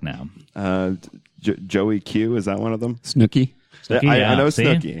classic now. Joey Q, is that one of them? Snooki. Snooki, I know see?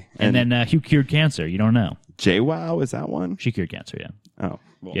 Snooki. And then who cured cancer? You don't know. JWoww, is that one? She cured cancer. Yeah. Oh,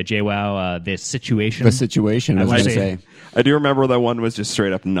 well. Yeah. JWoww. The situation. The situation, I was would going to say- say. I do remember that one was just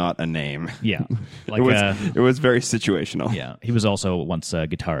straight up not a name. Yeah. Like It was very situational. yeah. He was also once a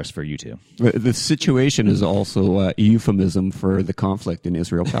guitarist for U2. The situation is also a euphemism for the conflict in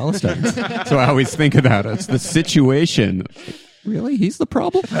Israel-Palestine. So I always think about it. It's the situation. Really? He's the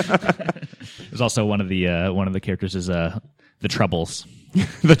problem? There's also one of the characters is the Troubles.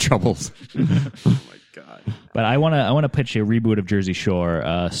 The troubles. God. But I want to pitch a reboot of Jersey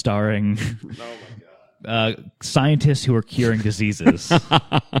Shore, starring scientists who are curing diseases.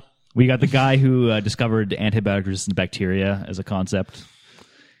 We got the guy who discovered antibiotic-resistant bacteria as a concept.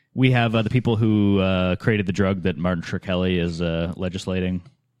 We have the people who created the drug that Martin Shkreli is legislating.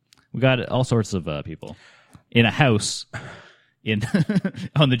 We got all sorts of people in a house in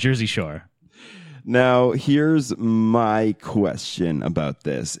on the Jersey Shore. Now, here's my question about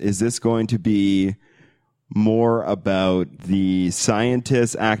this. Is this going to be more about the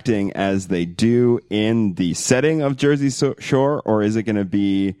scientists acting as they do in the setting of Jersey Shore, or is it going to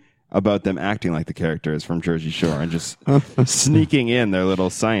be about them acting like the characters from Jersey Shore and just sneaking in their little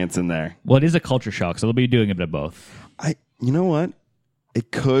science in there? Well, it is a culture shock, so they'll be doing a bit of both. You know what?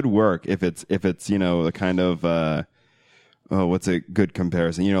 It could work if it's the kind of what's a good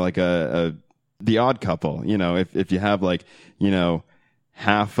comparison? Like The Odd Couple. If you have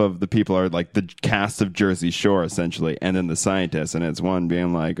half of the people are like the cast of Jersey Shore essentially, and then the scientists, and it's one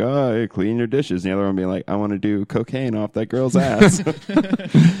being like, "Oh, hey, clean your dishes," and the other one being like, "I want to do cocaine off that girl's ass."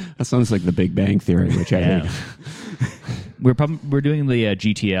 That sounds like the Big Bang Theory, which I hate. We're doing the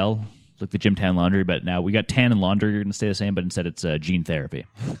GTL, like the gym, tan, laundry, but now we got tan and laundry are going to stay the same, but instead it's gene therapy.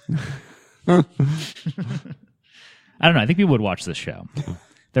 I don't know. I think people would watch this show.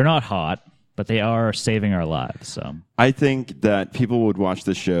 They're not hot, but they are saving our lives. So I think that people would watch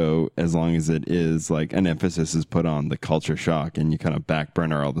the show as long as it is like an emphasis is put on the culture shock and you kind of back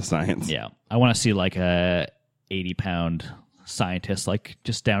burner all the science. yeah, I want to see like a 80-pound scientist, like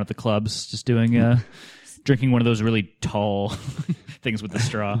just down at the clubs, just doing drinking one of those really tall things with the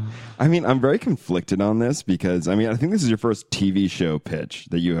straw. I mean, I'm very conflicted on this because, I think this is your first TV show pitch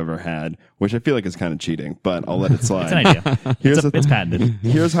that you ever had, which I feel like is kind of cheating, but I'll let it slide. It's an idea. It's patented.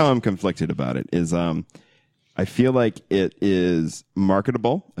 Here's how I'm conflicted about it is I feel like it is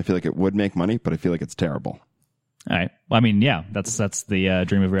marketable. I feel like it would make money, but I feel like it's terrible. All right. Well, yeah, that's the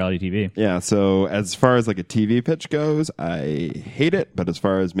dream of reality TV. Yeah, so as far as like a TV pitch goes, I hate it, but as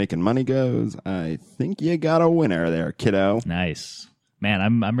far as making money goes, I think you got a winner there, kiddo. Nice. Man,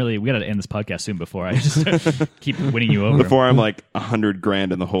 I'm really, we got to end this podcast soon before I just keep winning you over. Before I'm like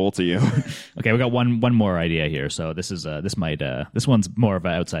 $100,000 in the hole to you. Okay, we got one more idea here. So this one's more of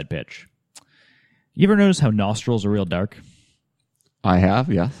an outside pitch. You ever notice how nostrils are real dark? I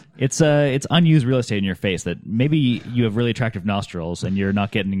have, yes. It's unused real estate in your face that maybe you have really attractive nostrils and you're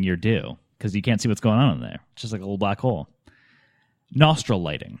not getting your due because you can't see what's going on in there. It's just like a little black hole. Nostril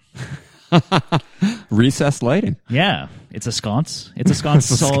lighting. Recessed lighting. Yeah, it's a sconce. It's a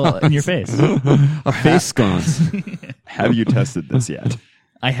sconce all in your face. A face sconce. Have you tested this yet?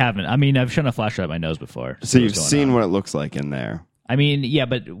 I haven't. I mean, I've shown a flashlight at my nose before. So you've what's going seen on. what it looks like in there. I mean, yeah,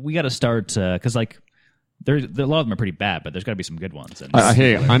 but we got to start because like a lot of them are pretty bad, but there's got to be some good ones. And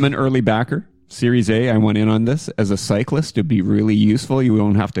Hey, I'm an early backer. Series A, I went in on this as a cyclist to be really useful. You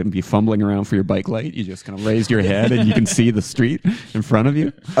won't have to be fumbling around for your bike light. You just kind of raise your head and you can see the street in front of you.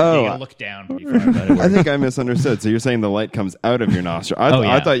 you Oh, gotta look down before it I think I misunderstood. So you're saying the light comes out of your nostril. Oh,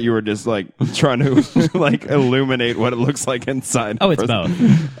 yeah. I thought you were just like trying to like illuminate what it looks like inside. Oh, it's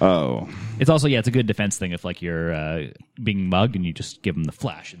both. Oh. It's also, it's a good defense thing if like you're being mugged and you just give them the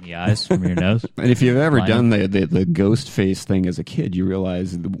flash in the eyes from your nose. And if you've ever Lion. done the ghost face thing as a kid, you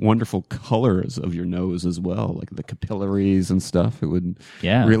realize the wonderful colors of your nose as well, like the capillaries and stuff. It would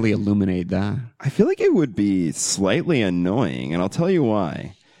Yeah. really illuminate that. I feel like it would be slightly annoying, and I'll tell you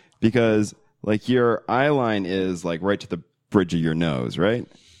why. Because like your eye line is like right to the bridge of your nose, right?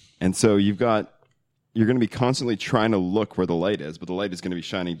 And so you're going to be constantly trying to look where the light is, but the light is going to be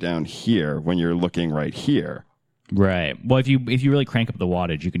shining down here when you're looking right here. Right. Well, if you really crank up the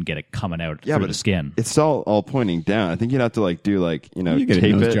wattage, you can get it coming out through the skin. It's all pointing down. I think you'd have to like do like, You get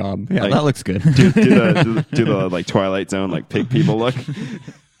tape a nose it. job. Yeah, like, that looks good. do the like Twilight Zone, like pig people look.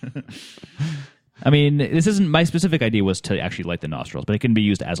 I mean, this isn't my specific idea was to actually light the nostrils, but it can be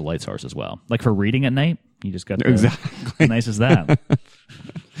used as a light source as well. Like for reading at night, you just got Exactly. How nice as that.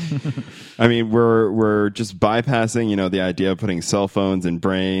 I mean, we're just bypassing, the idea of putting cell phones in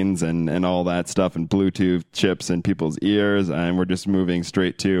brains and all that stuff and Bluetooth chips in people's ears, and we're just moving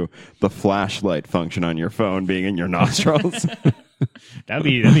straight to the flashlight function on your phone being in your nostrils. That'd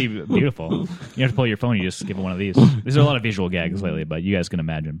be beautiful. You have to pull your phone, you just give it one of these. There's a lot of visual gags lately, but you guys can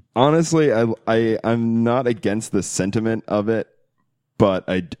imagine. Honestly, I'm not against the sentiment of it, but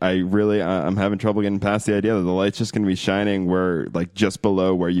I'm having trouble getting past the idea that the light's just going to be shining where like just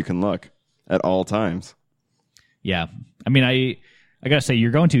below where you can look at all times. Yeah. I mean, I gotta say,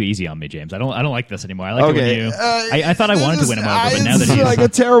 you're going too easy on me, James. I don't like this anymore. I like it when you. I thought I wanted to win him over, but now that it's he's like a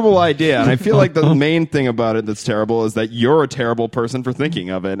terrible idea, and I feel like the main thing about it that's terrible is that you're a terrible person for thinking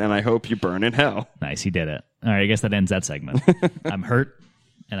of it, and I hope you burn in hell. nice, he did it. All right, I guess that ends that segment. I'm hurt,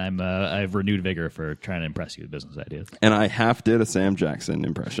 and I have renewed vigor for trying to impress you with business ideas. And I half did a Sam Jackson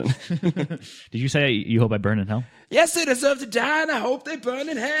impression. Did you say you hope I burn in hell? Yes, they deserve to die, and I hope they burn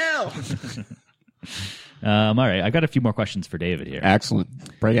in hell. All right, I got a few more questions for David here. Excellent.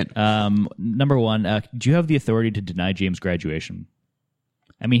 Brilliant. Number one, do you have the authority to deny James graduation?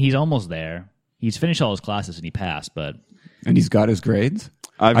 I mean, he's almost there. He's finished all his classes and he passed, but And he's got his grades?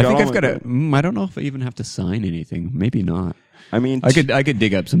 I don't know if I even have to sign anything. Maybe not. I mean, I could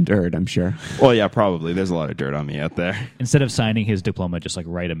dig up some dirt, I'm sure. Well, yeah, probably. There's a lot of dirt on me out there. instead of signing his diploma, just like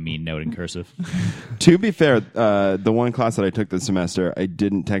write a mean note in cursive. To be fair, the one class that I took this semester, I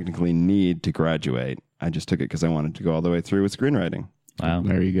didn't technically need to graduate. I just took it because I wanted to go all the way through with screenwriting. Wow.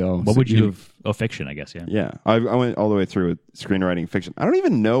 There you go. What would you have? Oh, fiction, I guess, yeah. Yeah, I went all the way through with screenwriting fiction. I don't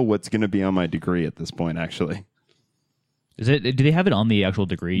even know what's going to be on my degree at this point, actually. Is it? Do they have it on the actual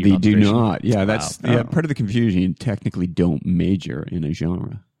degree? They do concentration? not. Yeah, that's Wow. part of the confusion. You technically don't major in a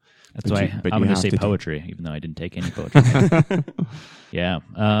genre. That's But why you- but I'm you going to have say to poetry, even though I didn't take any poetry. Yeah.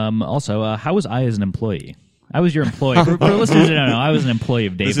 Also, how was I as an employee? I was your employee. For listeners who don't know, I was an employee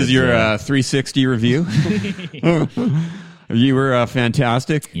of David's. This is your 360 review. You were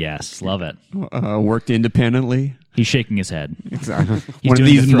fantastic. Yes, love it. Worked independently. He's shaking his head. Exactly. He's One of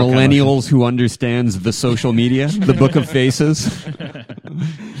doing these the throat kind of millennials who understands the social media, the book of faces.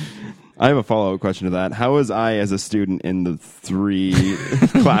 I have a follow-up question to that. How was I as a student in the 3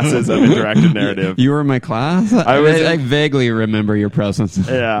 classes of interactive narrative? You were in my class? I vaguely remember your presence.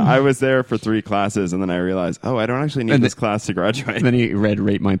 Yeah, I was there for 3 classes, and then I realized, I don't actually need this class to graduate. Then he read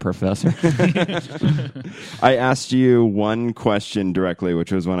Rate My Professor. I asked you one question directly,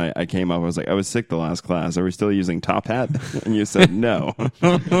 which was when I came up. I was like, I was sick the last class. Are we still using Top Hat? And you said no.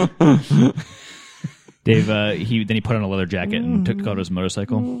 Dave, he put on a leather jacket and took out his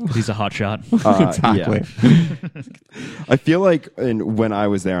motorcycle because he's a hot shot. Exactly. Yeah. I feel like when I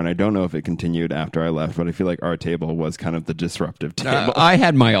was there, and I don't know if it continued after I left, but I feel like our table was kind of the disruptive table. I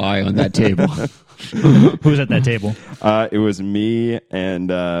had my eye on that table. Who's at that table? It was me and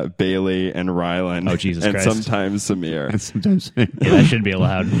Bailey and Rylan. Oh, Jesus and Christ. sometimes Samir. And sometimes Yeah, that shouldn't be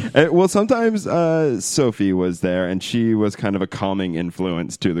allowed. Well, sometimes Sophie was there, and she was kind of a calming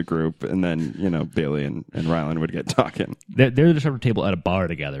influence to the group. And then, Bailey and Rylan would get talking. They're the disruptive table at a bar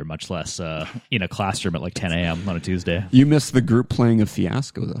together, much less in a classroom at like 10 a.m. on a Tuesday. you missed the group playing a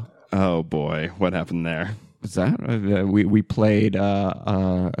fiasco, though. Oh, boy. What happened there? What's that? We played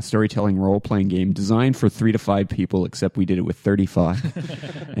a storytelling role-playing game designed for 3 to 5 people, except we did it with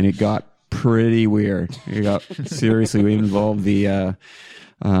 35. And it got pretty weird. Seriously, we involved the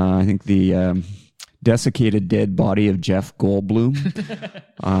I think the desiccated dead body of Jeff Goldblum,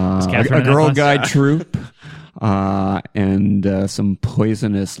 a Girl Guide troop, and some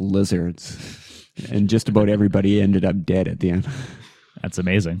poisonous lizards. And just about everybody ended up dead at the end. That's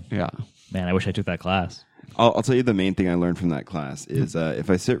amazing. Yeah. Man, I wish I took that class. I'll tell you the main thing I learned from that class is if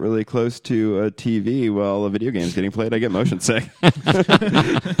I sit really close to a TV while a video game's getting played, I get motion sick. I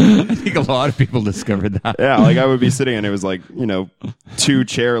think a lot of people discovered that. Yeah, like I would be sitting and it was like, 2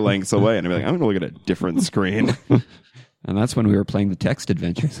 chair lengths away, and I'd be like, I'm going to look at a different screen. And that's when we were playing the text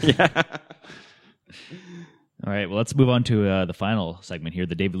adventures. Yeah. All right, well, let's move on to the final segment here,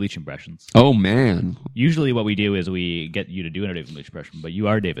 the David Leitch impressions. Oh, man. Usually what we do is we get you to do a David Leitch impression, but you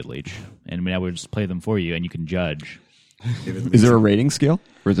are David Leitch, and now we'll just play them for you, and you can judge. Is there a rating scale?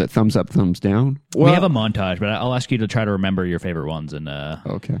 Or is it thumbs up, thumbs down? We have a montage, but I'll ask you to try to remember your favorite ones. And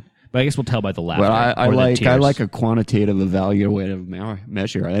okay. But I guess we'll tell by the laughter. Well, I like a quantitative evaluative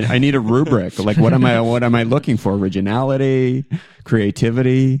measure. I need a rubric. Like, what am I looking for? Originality,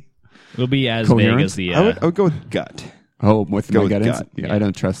 creativity. It'll be as coherence? big as the... I would go with gut. Oh, with Go my with gut? gut. Yeah, I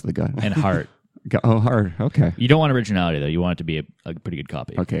don't trust the gut. and heart. Heart. Okay. You don't want originality, though. You want it to be a pretty good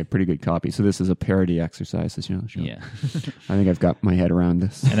copy. Okay, pretty good copy. So this is a parody exercise. This, show. Yeah. I think I've got my head around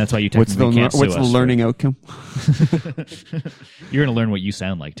this. And that's why you technically can't sue What's the us learning outcome? You're going to learn what you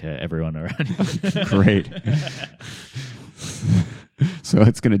sound like to everyone around you. Great. So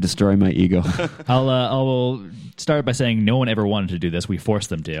it's going to destroy my ego. I'll start by saying no one ever wanted to do this. We forced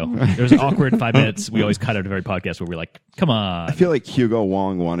them to. There was an awkward 5 minutes. We always cut out of every podcast where we're like, come on. I feel like Hugo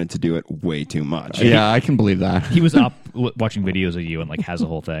Wong wanted to do it way too much. Yeah, I can believe that. He was up watching videos of you and like has a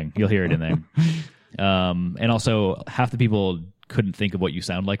whole thing. You'll hear it in there. And also half the people couldn't think of what you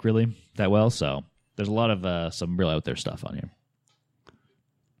sound like really that well. So there's a lot of some real out there stuff on here.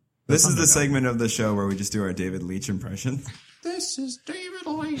 This is the segment of the show where we just do our David Leitch impression. This is David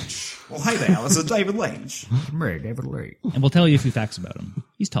Leitch. Well, hi there. This is David Leitch. Me, David Leitch. And we'll tell you a few facts about him.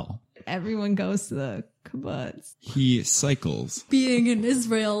 He's tall. Everyone goes to the kibbutz. He cycles. Being in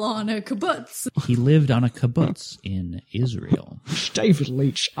Israel on a kibbutz. He lived on a kibbutz in Israel. David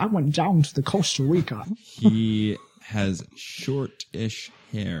Leitch. I went down to the Costa Rica. He has short-ish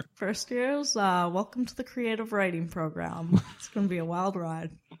hair. First years, welcome to the creative writing program. It's going to be a wild ride.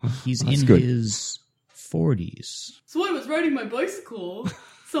 He's That's in good. his 40s. So I was riding my bicycle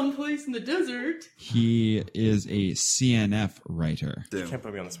someplace in the desert. He is a CNF writer. Can't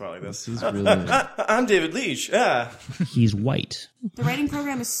put me on the spot like this. This is really... I'm David Leitch. Yeah. He's white. The writing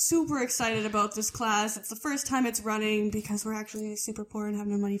program is super excited about this class. It's the first time it's running because we're actually super poor and have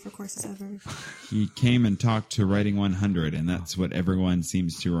no money for courses ever. He came and talked to Writing 100, and that's what everyone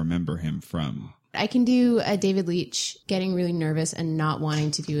seems to remember him from. I can do a David Leitch getting really nervous and not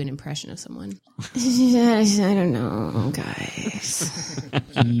wanting to do an impression of someone. I don't know, guys.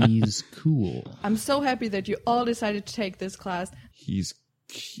 He's cool. I'm so happy that you all decided to take this class. He's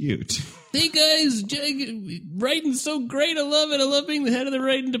cute. Hey guys, writing's so great. I love it. I love being the head of the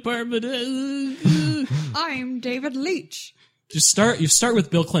writing department. I'm David Leitch. You start with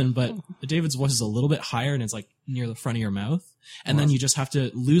Bill Clinton, but David's voice is a little bit higher and it's like near the front of your mouth. And then you just have to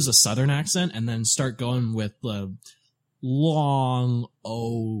lose a southern accent and then start going with the long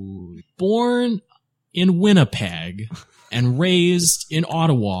O. Born in Winnipeg and raised in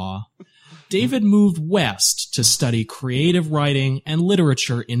Ottawa, David moved west to study creative writing and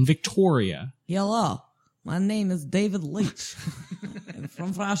literature in Victoria. Hello, my name is David Leitch. I'm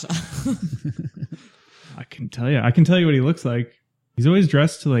from Russia. I can tell you what he looks like. He's always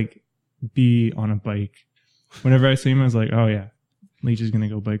dressed to like be on a bike. Whenever I see him, I was like, oh yeah, Leitch is going to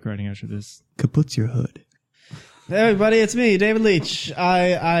go bike riding after this. Kaputs your hood. Hey everybody, it's me, David Leitch.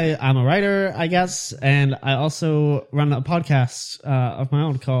 I'm a writer, I guess, and I also run a podcast of my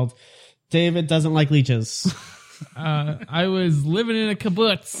own called David Doesn't Like Leeches. I was living in a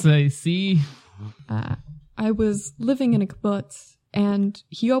kibbutz, I see. I was living in a kibbutz, and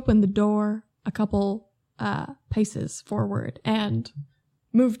he opened the door a couple paces forward and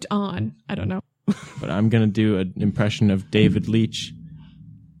moved on. I don't know. But I'm going to do an impression of David Leitch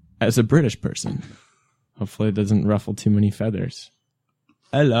as a British person. Hopefully it doesn't ruffle too many feathers.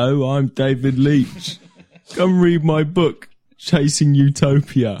 Hello, I'm David Leitch. Come read my book, Chasing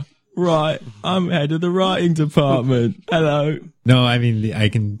Utopia. Right, I'm head of the writing department. Hello. No, I mean, I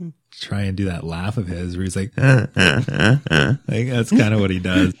can try and do that laugh of his where he's like, like that's kind of what he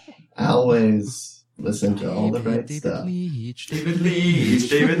does. Always listen to all the right stuff. David Leitch,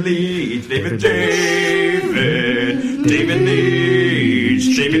 David Leitch, David Leitch, David Leitch,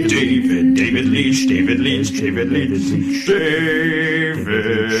 Leach, David Leach, David Leach, David Leach, David Leach,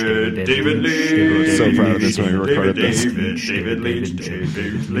 David Leach. So proud of this when we recorded this. David Leach,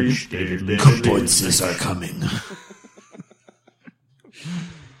 David Leach, David Leach. Kaputzes are coming.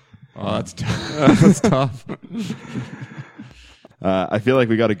 Oh, that's tough. That's tough. I feel like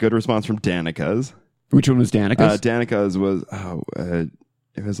we got a good response from Danica's. Which one was Danica's? Danica's was,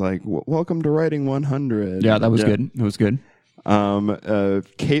 it was like, welcome to Writing 100. Yeah, that was good. That was good.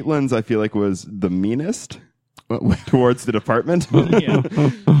 Caitlin's, I feel like, was the meanest towards the department. Yeah.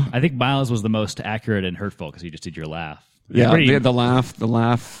 I think Miles was the most accurate and hurtful because he just did your laugh. Yeah, the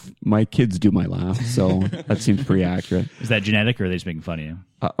laugh. My kids do my laugh, so that seems pretty accurate. Is that genetic, or are they just making fun of you?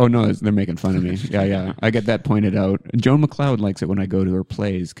 Oh no, they're making fun of me. Yeah. I get that pointed out. Joan McLeod likes it when I go to her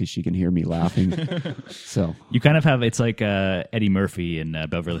plays because she can hear me laughing. So you kind of have, it's like Eddie Murphy in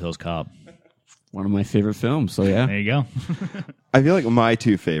Beverly Hills Cop. One of my favorite films. So yeah, there you go. I feel like my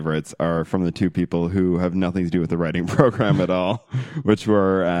two favorites are from the two people who have nothing to do with the writing program at all, which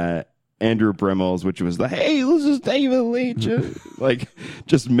were Andrew Brimmel's, which was hey, this is David Leach, like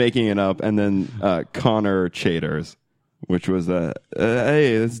just making it up, and then Connor Chater's, which was hey,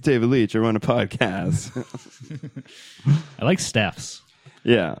 this is David Leach, I run a podcast. I like Steph's.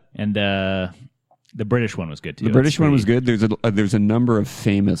 Yeah, and the British one was good too. The British one was good. There's a number of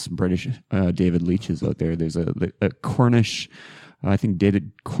famous British David Leaches out there. There's a Cornish. I think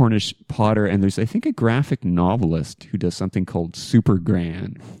David Cornish Potter, and there's, I think, a graphic novelist who does something called Super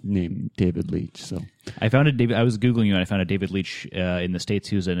Grand named David Leach. So I found I was Googling you, and I found a David Leach in the States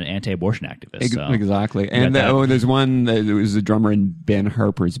who's an anti-abortion activist. So exactly. And there's one that was a drummer in Ben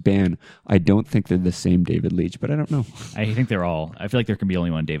Harper's band. I don't think they're the same David Leach, but I don't know. I think they're all. I feel like there can be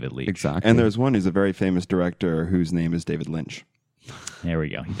only one David Leach. Exactly. And there's one who's a very famous director whose name is David Lynch. There we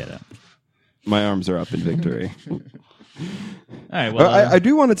go. He did it. My arms are up in victory. All right. Well, I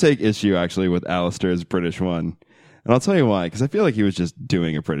do want to take issue actually with Alistair's British one, and I'll tell you why. Because I feel like he was just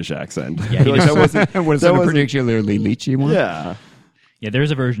doing a British accent. Yeah, like that wasn't a particularly Leachy one. Yeah,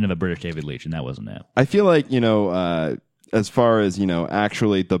 there's a version of a British David Leach, and that wasn't it. I feel like as far as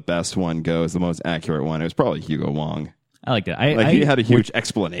actually the best one goes, the most accurate one, it was probably Hugo Wong. I like that. He had a huge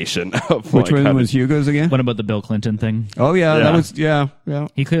explanation of which one was Hugo's again? What about the Bill Clinton thing? Oh yeah, that was yeah.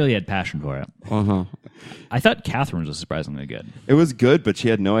 He clearly had passion for it. Uh-huh. I thought Catherine's was surprisingly good. It was good, but she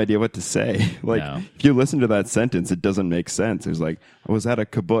had no idea what to say. If you listen to that sentence, it doesn't make sense. It was like, I was at a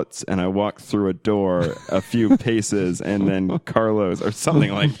kibbutz and I walked through a door a few paces and then Carlos or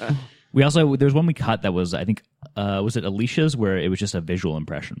something like that. There's one we cut that was, I think, was it Alicia's, where it was just a visual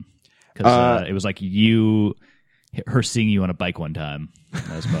impression? Because it was like her seeing you on a bike one time.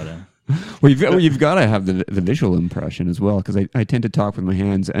 That was about it. Well, you've got to have the visual impression as well, because I tend to talk with my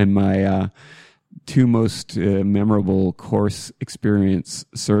hands, and my two most memorable course experience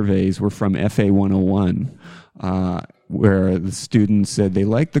surveys were from FA 101, where the students said they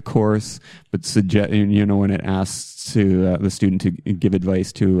liked the course, but when it asks to the student to give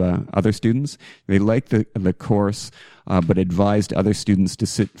advice to other students, they liked the course, but advised other students to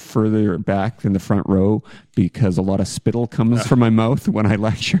sit further back than the front row because a lot of spittle comes from my mouth when I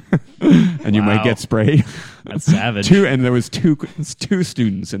lecture, and you might get sprayed. That's savage. And there was two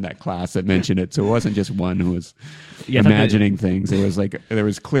students in that class that mentioned it, so it wasn't just one who was imagining things. It was like there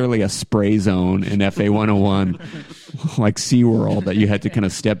was clearly a spray zone in FA 101, like SeaWorld, that you had to kind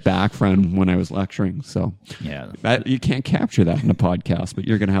of step back from when I was lecturing. So you can't capture that in a podcast, but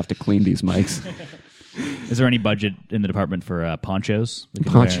you're going to have to clean these mics. Is there any budget in the department for ponchos?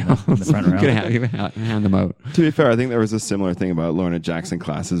 Ponchos. In the front row? You can hand them out. To be fair, I think there was a similar thing about Lorna Jackson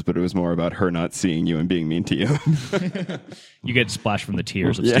classes, but it was more about her not seeing you and being mean to you. You get splashed from the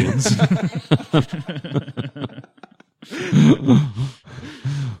tears of students.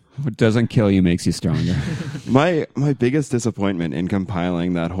 What doesn't kill you makes you stronger. My biggest disappointment in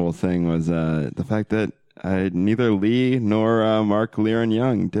compiling that whole thing was the fact that neither Lee nor Mark Leron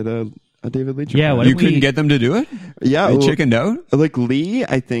Young did a David Leach. Yeah, you couldn't get them to do it? Yeah. They chickened out? Like Lee,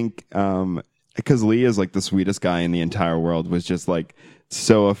 I think, because Lee is like the sweetest guy in the entire world, was just like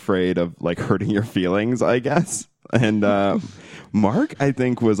so afraid of like hurting your feelings, I guess. And Mark, I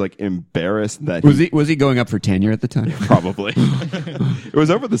think, was like embarrassed that was he going up for tenure at the time? Probably. It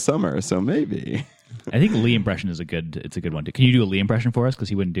was over the summer, so maybe. I think Lee impression is a good one too. Can you do a Lee impression for us? Because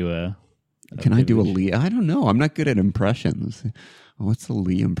he wouldn't do a. Can I do a Lee? I don't know. I'm not good at impressions. What's the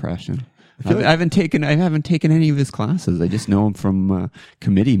Lee impression? I haven't taken any of his classes. I just know him from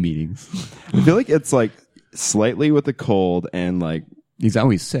committee meetings. I feel like it's like slightly with a cold and like he's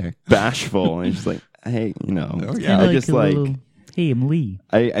always sick, bashful, and he's just like, hey, Oh, I just like Hey, I'm Lee.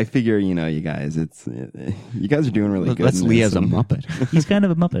 I figure, you guys, you guys are doing really good. That's in Lee this, as a and- Muppet. He's kind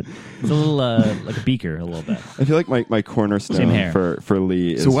of a Muppet. He's a little like a beaker, a little bit. I feel like my Same cornerstone hair. for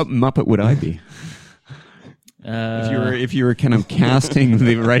Lee is... So what Muppet would I be? If you were kind of casting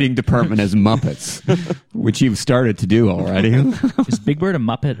the writing department as Muppets, which you've started to do already. Is Big Bird a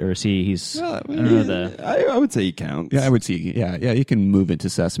Muppet, or is he? He's I don't know I would say he counts. Yeah, I would see. Yeah, you can move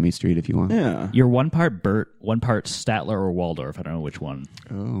into Sesame Street if you want. Yeah. You're one part Bert, one part Statler or Waldorf. I don't know which one.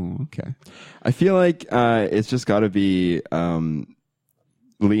 Oh, okay. I feel like it's just got to be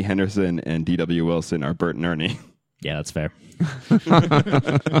Lee Henderson and D.W. Wilson are Bert and Ernie. Yeah, that's fair.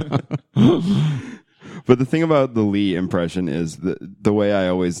 But the thing about the Lee impression is the way I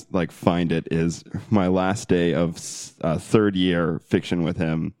always find it is my last day of third year fiction with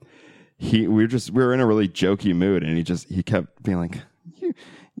him. We were in a really jokey mood, and he kept being like, "You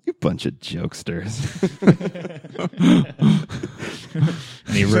bunch of jokesters."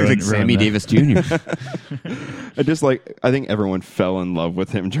 And he ruined like Sammy Davis Jr. I think everyone fell in love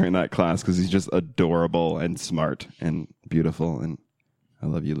with him during that class because he's just adorable and smart and beautiful, and I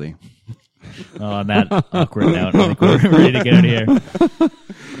love you, Lee. Oh, on that awkward note, I think we're ready to get out of here.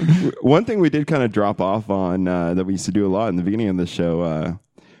 One thing we did kind of drop off on that we used to do a lot in the beginning of the show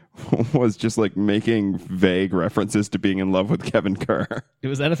was just making vague references to being in love with Kevin Kerr.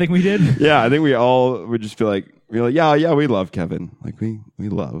 Was that a thing we did? Yeah, I think we all would just be like, yeah, we love Kevin. We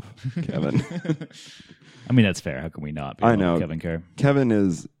love Kevin. I mean, that's fair. How can we not be I in love know. with Kevin Kerr? Kevin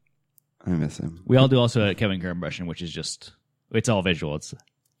is... I miss him. We all do also a Kevin Kerr impression, which is just... It's all visual.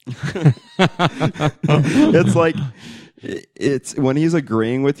 It's when he's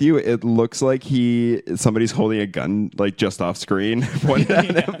agreeing with you, it looks like somebody's holding a gun just off screen pointed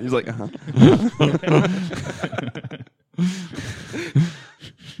at him. He's like,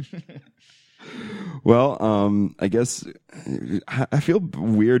 Well, I guess I feel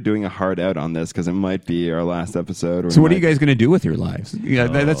weird doing a hard out on this because it might be our last episode. So what are you guys going to do with your lives? Yeah,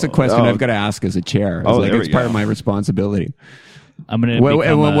 that's a question I've got to ask as a chair. It's part of my responsibility. I'm going to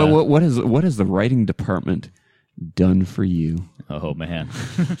what has the writing department done for you? Oh, man.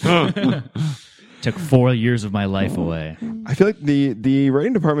 Took 4 years of my life away. I feel like the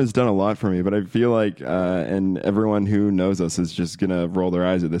writing department's done a lot for me, but I feel like, and everyone who knows us is just going to roll their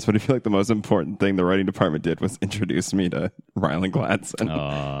eyes at this, but I feel like the most important thing the writing department did was introduce me to Rylan Gladson.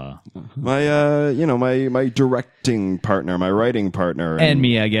 My directing partner, my writing partner. And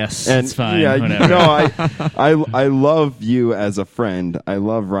me, I guess. It's fine. Yeah, whatever. I love you as a friend. I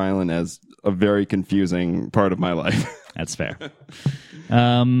love Rylan as a very confusing part of my life. That's fair.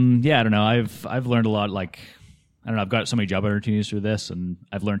 I don't know. I've learned a lot. I've got so many job opportunities through this, and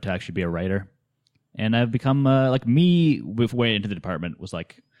I've learned to actually be a writer. And I've become me with way into the department was I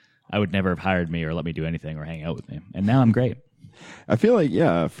would never have hired me or let me do anything or hang out with me. And now I'm great. I feel like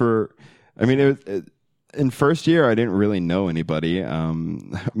in first year I didn't really know anybody.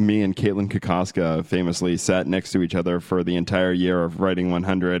 Me and Caitlin Kokoska famously sat next to each other for the entire year of Writing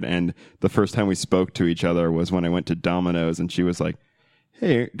 100, and the first time we spoke to each other was when I went to Domino's, and she was like,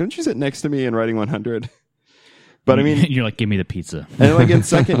 "Hey, don't you sit next to me in Writing 100?" But I mean, you're like, "Give me the pizza." And in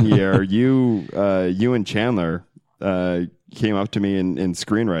second year, you and Chandler came up to me in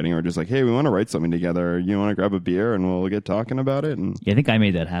screenwriting, and were just like, "Hey, we want to write something together. You want to grab a beer and we'll get talking about it?" And I think I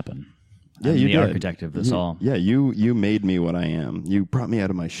made that happen. Yeah, I'm you the did. architect of this all. Yeah, you made me what I am. You brought me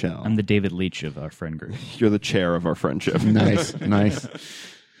out of my shell. I'm the David Leitch of our friend group. You're the chair of our friendship. Nice.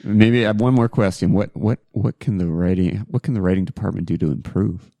 Maybe I have one more question. What can the writing department do to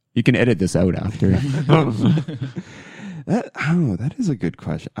improve? You can edit this out after. That is a good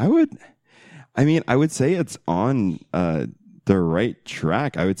question. I would say it's on the right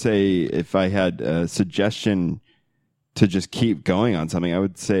track. I would say if I had a suggestion to just keep going on something, I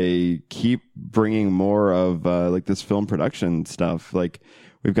would say keep bringing more of this film production stuff.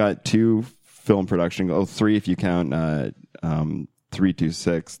 We've got 2 film production, 3 if you count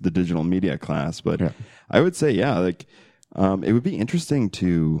 326, the digital media class. But yeah. I would say, it would be interesting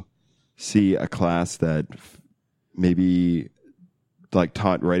to see a class that maybe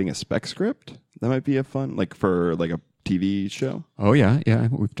taught writing a spec script. That might be a fun, for a TV show. Oh yeah,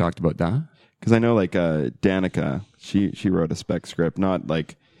 we've talked about that. Because I know Danica, she wrote a spec script, not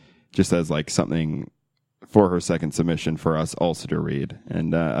just as something for her second submission for us also to read.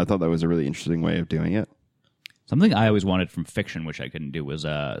 And I thought that was a really interesting way of doing it. Something I always wanted from fiction, which I couldn't do, was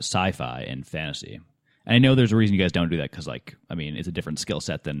sci-fi and fantasy. And I know there's a reason you guys don't do that because, it's a different skill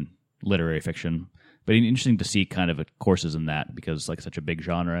set than literary fiction. But it's interesting to see kind of courses in that because such a big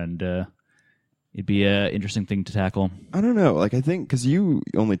genre, and it'd be an interesting thing to tackle. I don't know. I think because you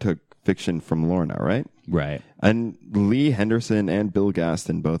only took fiction from Lorna, right? Right. And Lee Henderson and Bill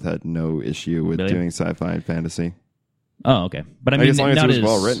Gaston both had no issue with Really? doing sci-fi and fantasy. Oh, okay. But I Like, mean, as long as not it was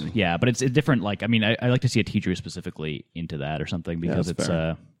well written. Yeah, but it's different. Like, I mean, I like to see a teacher specifically into that or something because that's it's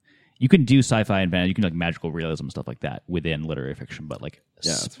fair. you can do sci-fi and fantasy, you can do like magical realism and stuff like that within literary fiction, but like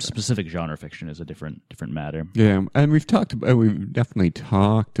Yeah, that's fair. specific genre fiction is a different matter. Yeah, and we've definitely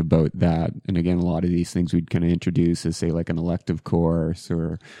talked about that. And again, a lot of these things we'd kind of introduce as, say, like an elective course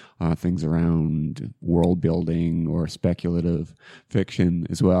or things around world building or speculative fiction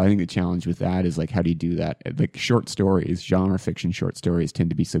as well. I think the challenge with that is, like, how do you do that? Like, short stories, genre fiction short stories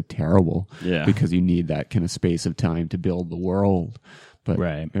tend to be so terrible because you need that kind of space of time to build the world. But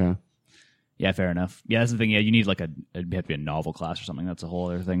Right. yeah. Yeah, fair enough. Yeah, that's the thing. Yeah, you need like it'd have to be a novel class or something. That's a whole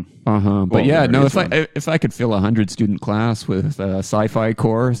other thing. But Well, yeah, there no. is one. If I could fill 100 student class with a sci-fi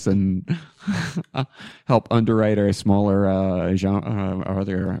course and help underwrite our smaller genre or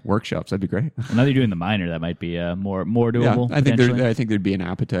other workshops, that'd be great. Well, now that you're doing the minor, that might be more doable. Yeah, I think potentially. there'd be an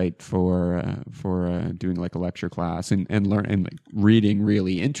appetite for doing like a lecture class and learn and like reading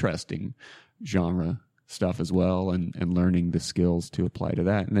really interesting genre stuff as well, and learning the skills to apply to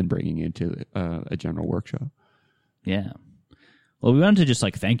that, and then bringing it into a general workshop. Yeah. Well, we wanted to just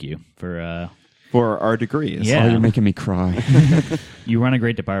like thank you for our degrees. Yeah, Oh, you're making me cry. You run a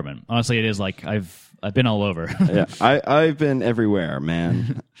great department. Honestly, it is like I've been all over. Yeah, I've been everywhere,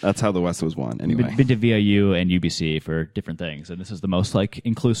 man. That's how the West was won. Anyway, Been to VIU and UBC for different things, and this is the most like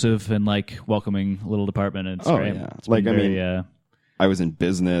inclusive and like welcoming little department. And it's great. Yeah, It's like been I very, mean, I was in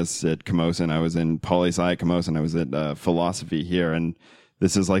business at Camosun. I was in poli-sci at Camosun. I was at philosophy here, and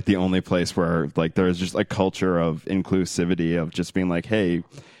this is like the only place where like there's just a culture of inclusivity, of just being like, hey,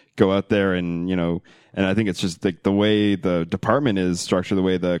 go out there and and I think it's just like the way the department is structured, the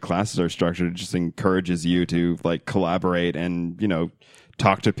way the classes are structured, it just encourages you to like collaborate and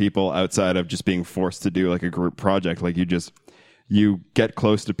talk to people outside of just being forced to do like a group project. Like you get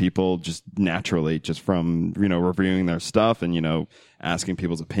close to people just naturally, just from reviewing their stuff and asking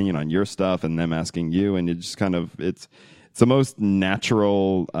people's opinion on your stuff and them asking you, and it just kind of it's the most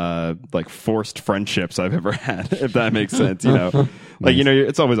natural like forced friendships I've ever had, if that makes sense. Like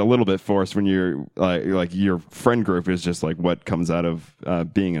it's always a little bit forced when you're like your friend group is just like what comes out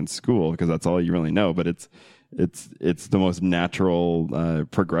of being in school, because that's all you really know. But it's the most natural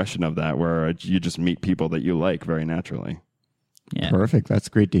progression of that, where you just meet people that you like very naturally. Yeah. Perfect. That's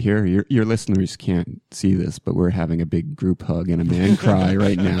great to hear. Your listeners can't see this, but we're having a big group hug and a man cry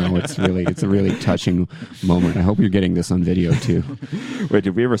right now. It's a really touching moment. I hope you're getting this on video too. Wait,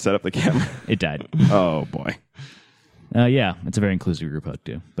 did we ever set up the camera? It died. Oh boy. Yeah, it's a very inclusive group hug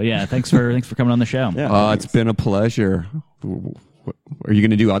too. But yeah, thanks for coming on the show. Yeah, it's been a pleasure. Are you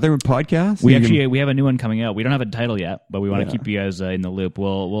going to do other podcasts? We have a new one coming out. We don't have a title yet, but we want to Yeah. keep you guys in the loop.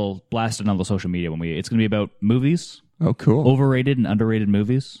 We'll blast it on the social media it's going to be about movies. Oh, cool. Overrated and underrated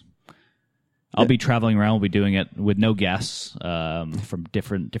movies. I'll be traveling around. We'll be doing it with no guests from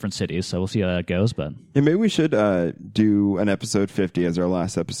different cities. So we'll see how that goes. But yeah, maybe we should do an episode 50 as our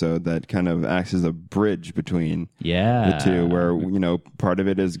last episode that kind of acts as a bridge between the two, where part of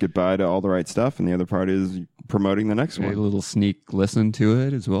it is goodbye to All the Right Stuff, and the other part is promoting the next one. A little sneak listen to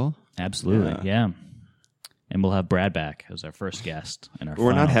it as well. Absolutely, yeah. And we'll have Brad back as our first guest and our.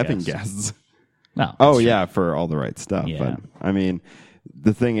 We're not final having guest. guests. No. Oh yeah, for All the Right Stuff. Yeah. But I mean,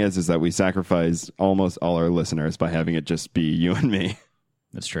 the thing is that we sacrifice almost all our listeners by having it just be you and me.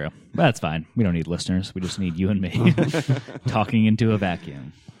 That's true. But that's fine. We don't need listeners. We just need you and me talking into a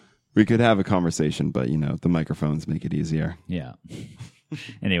vacuum. We could have a conversation, but the microphones make it easier. Yeah.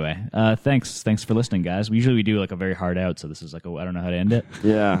 Anyway, thanks for listening, guys. Usually we do like a very hard out, so this is like I don't know how to end it.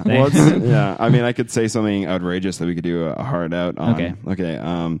 Yeah. Well, yeah. I mean, I could say something outrageous that we could do a hard out on. Okay.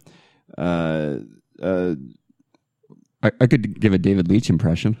 I could give a David Leitch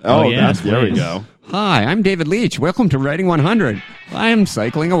impression. Oh, yeah, there we go. Hi, I'm David Leitch. Welcome to Writing 100. I'm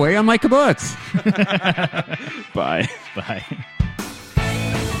cycling away on my kibbutz. Bye. Bye.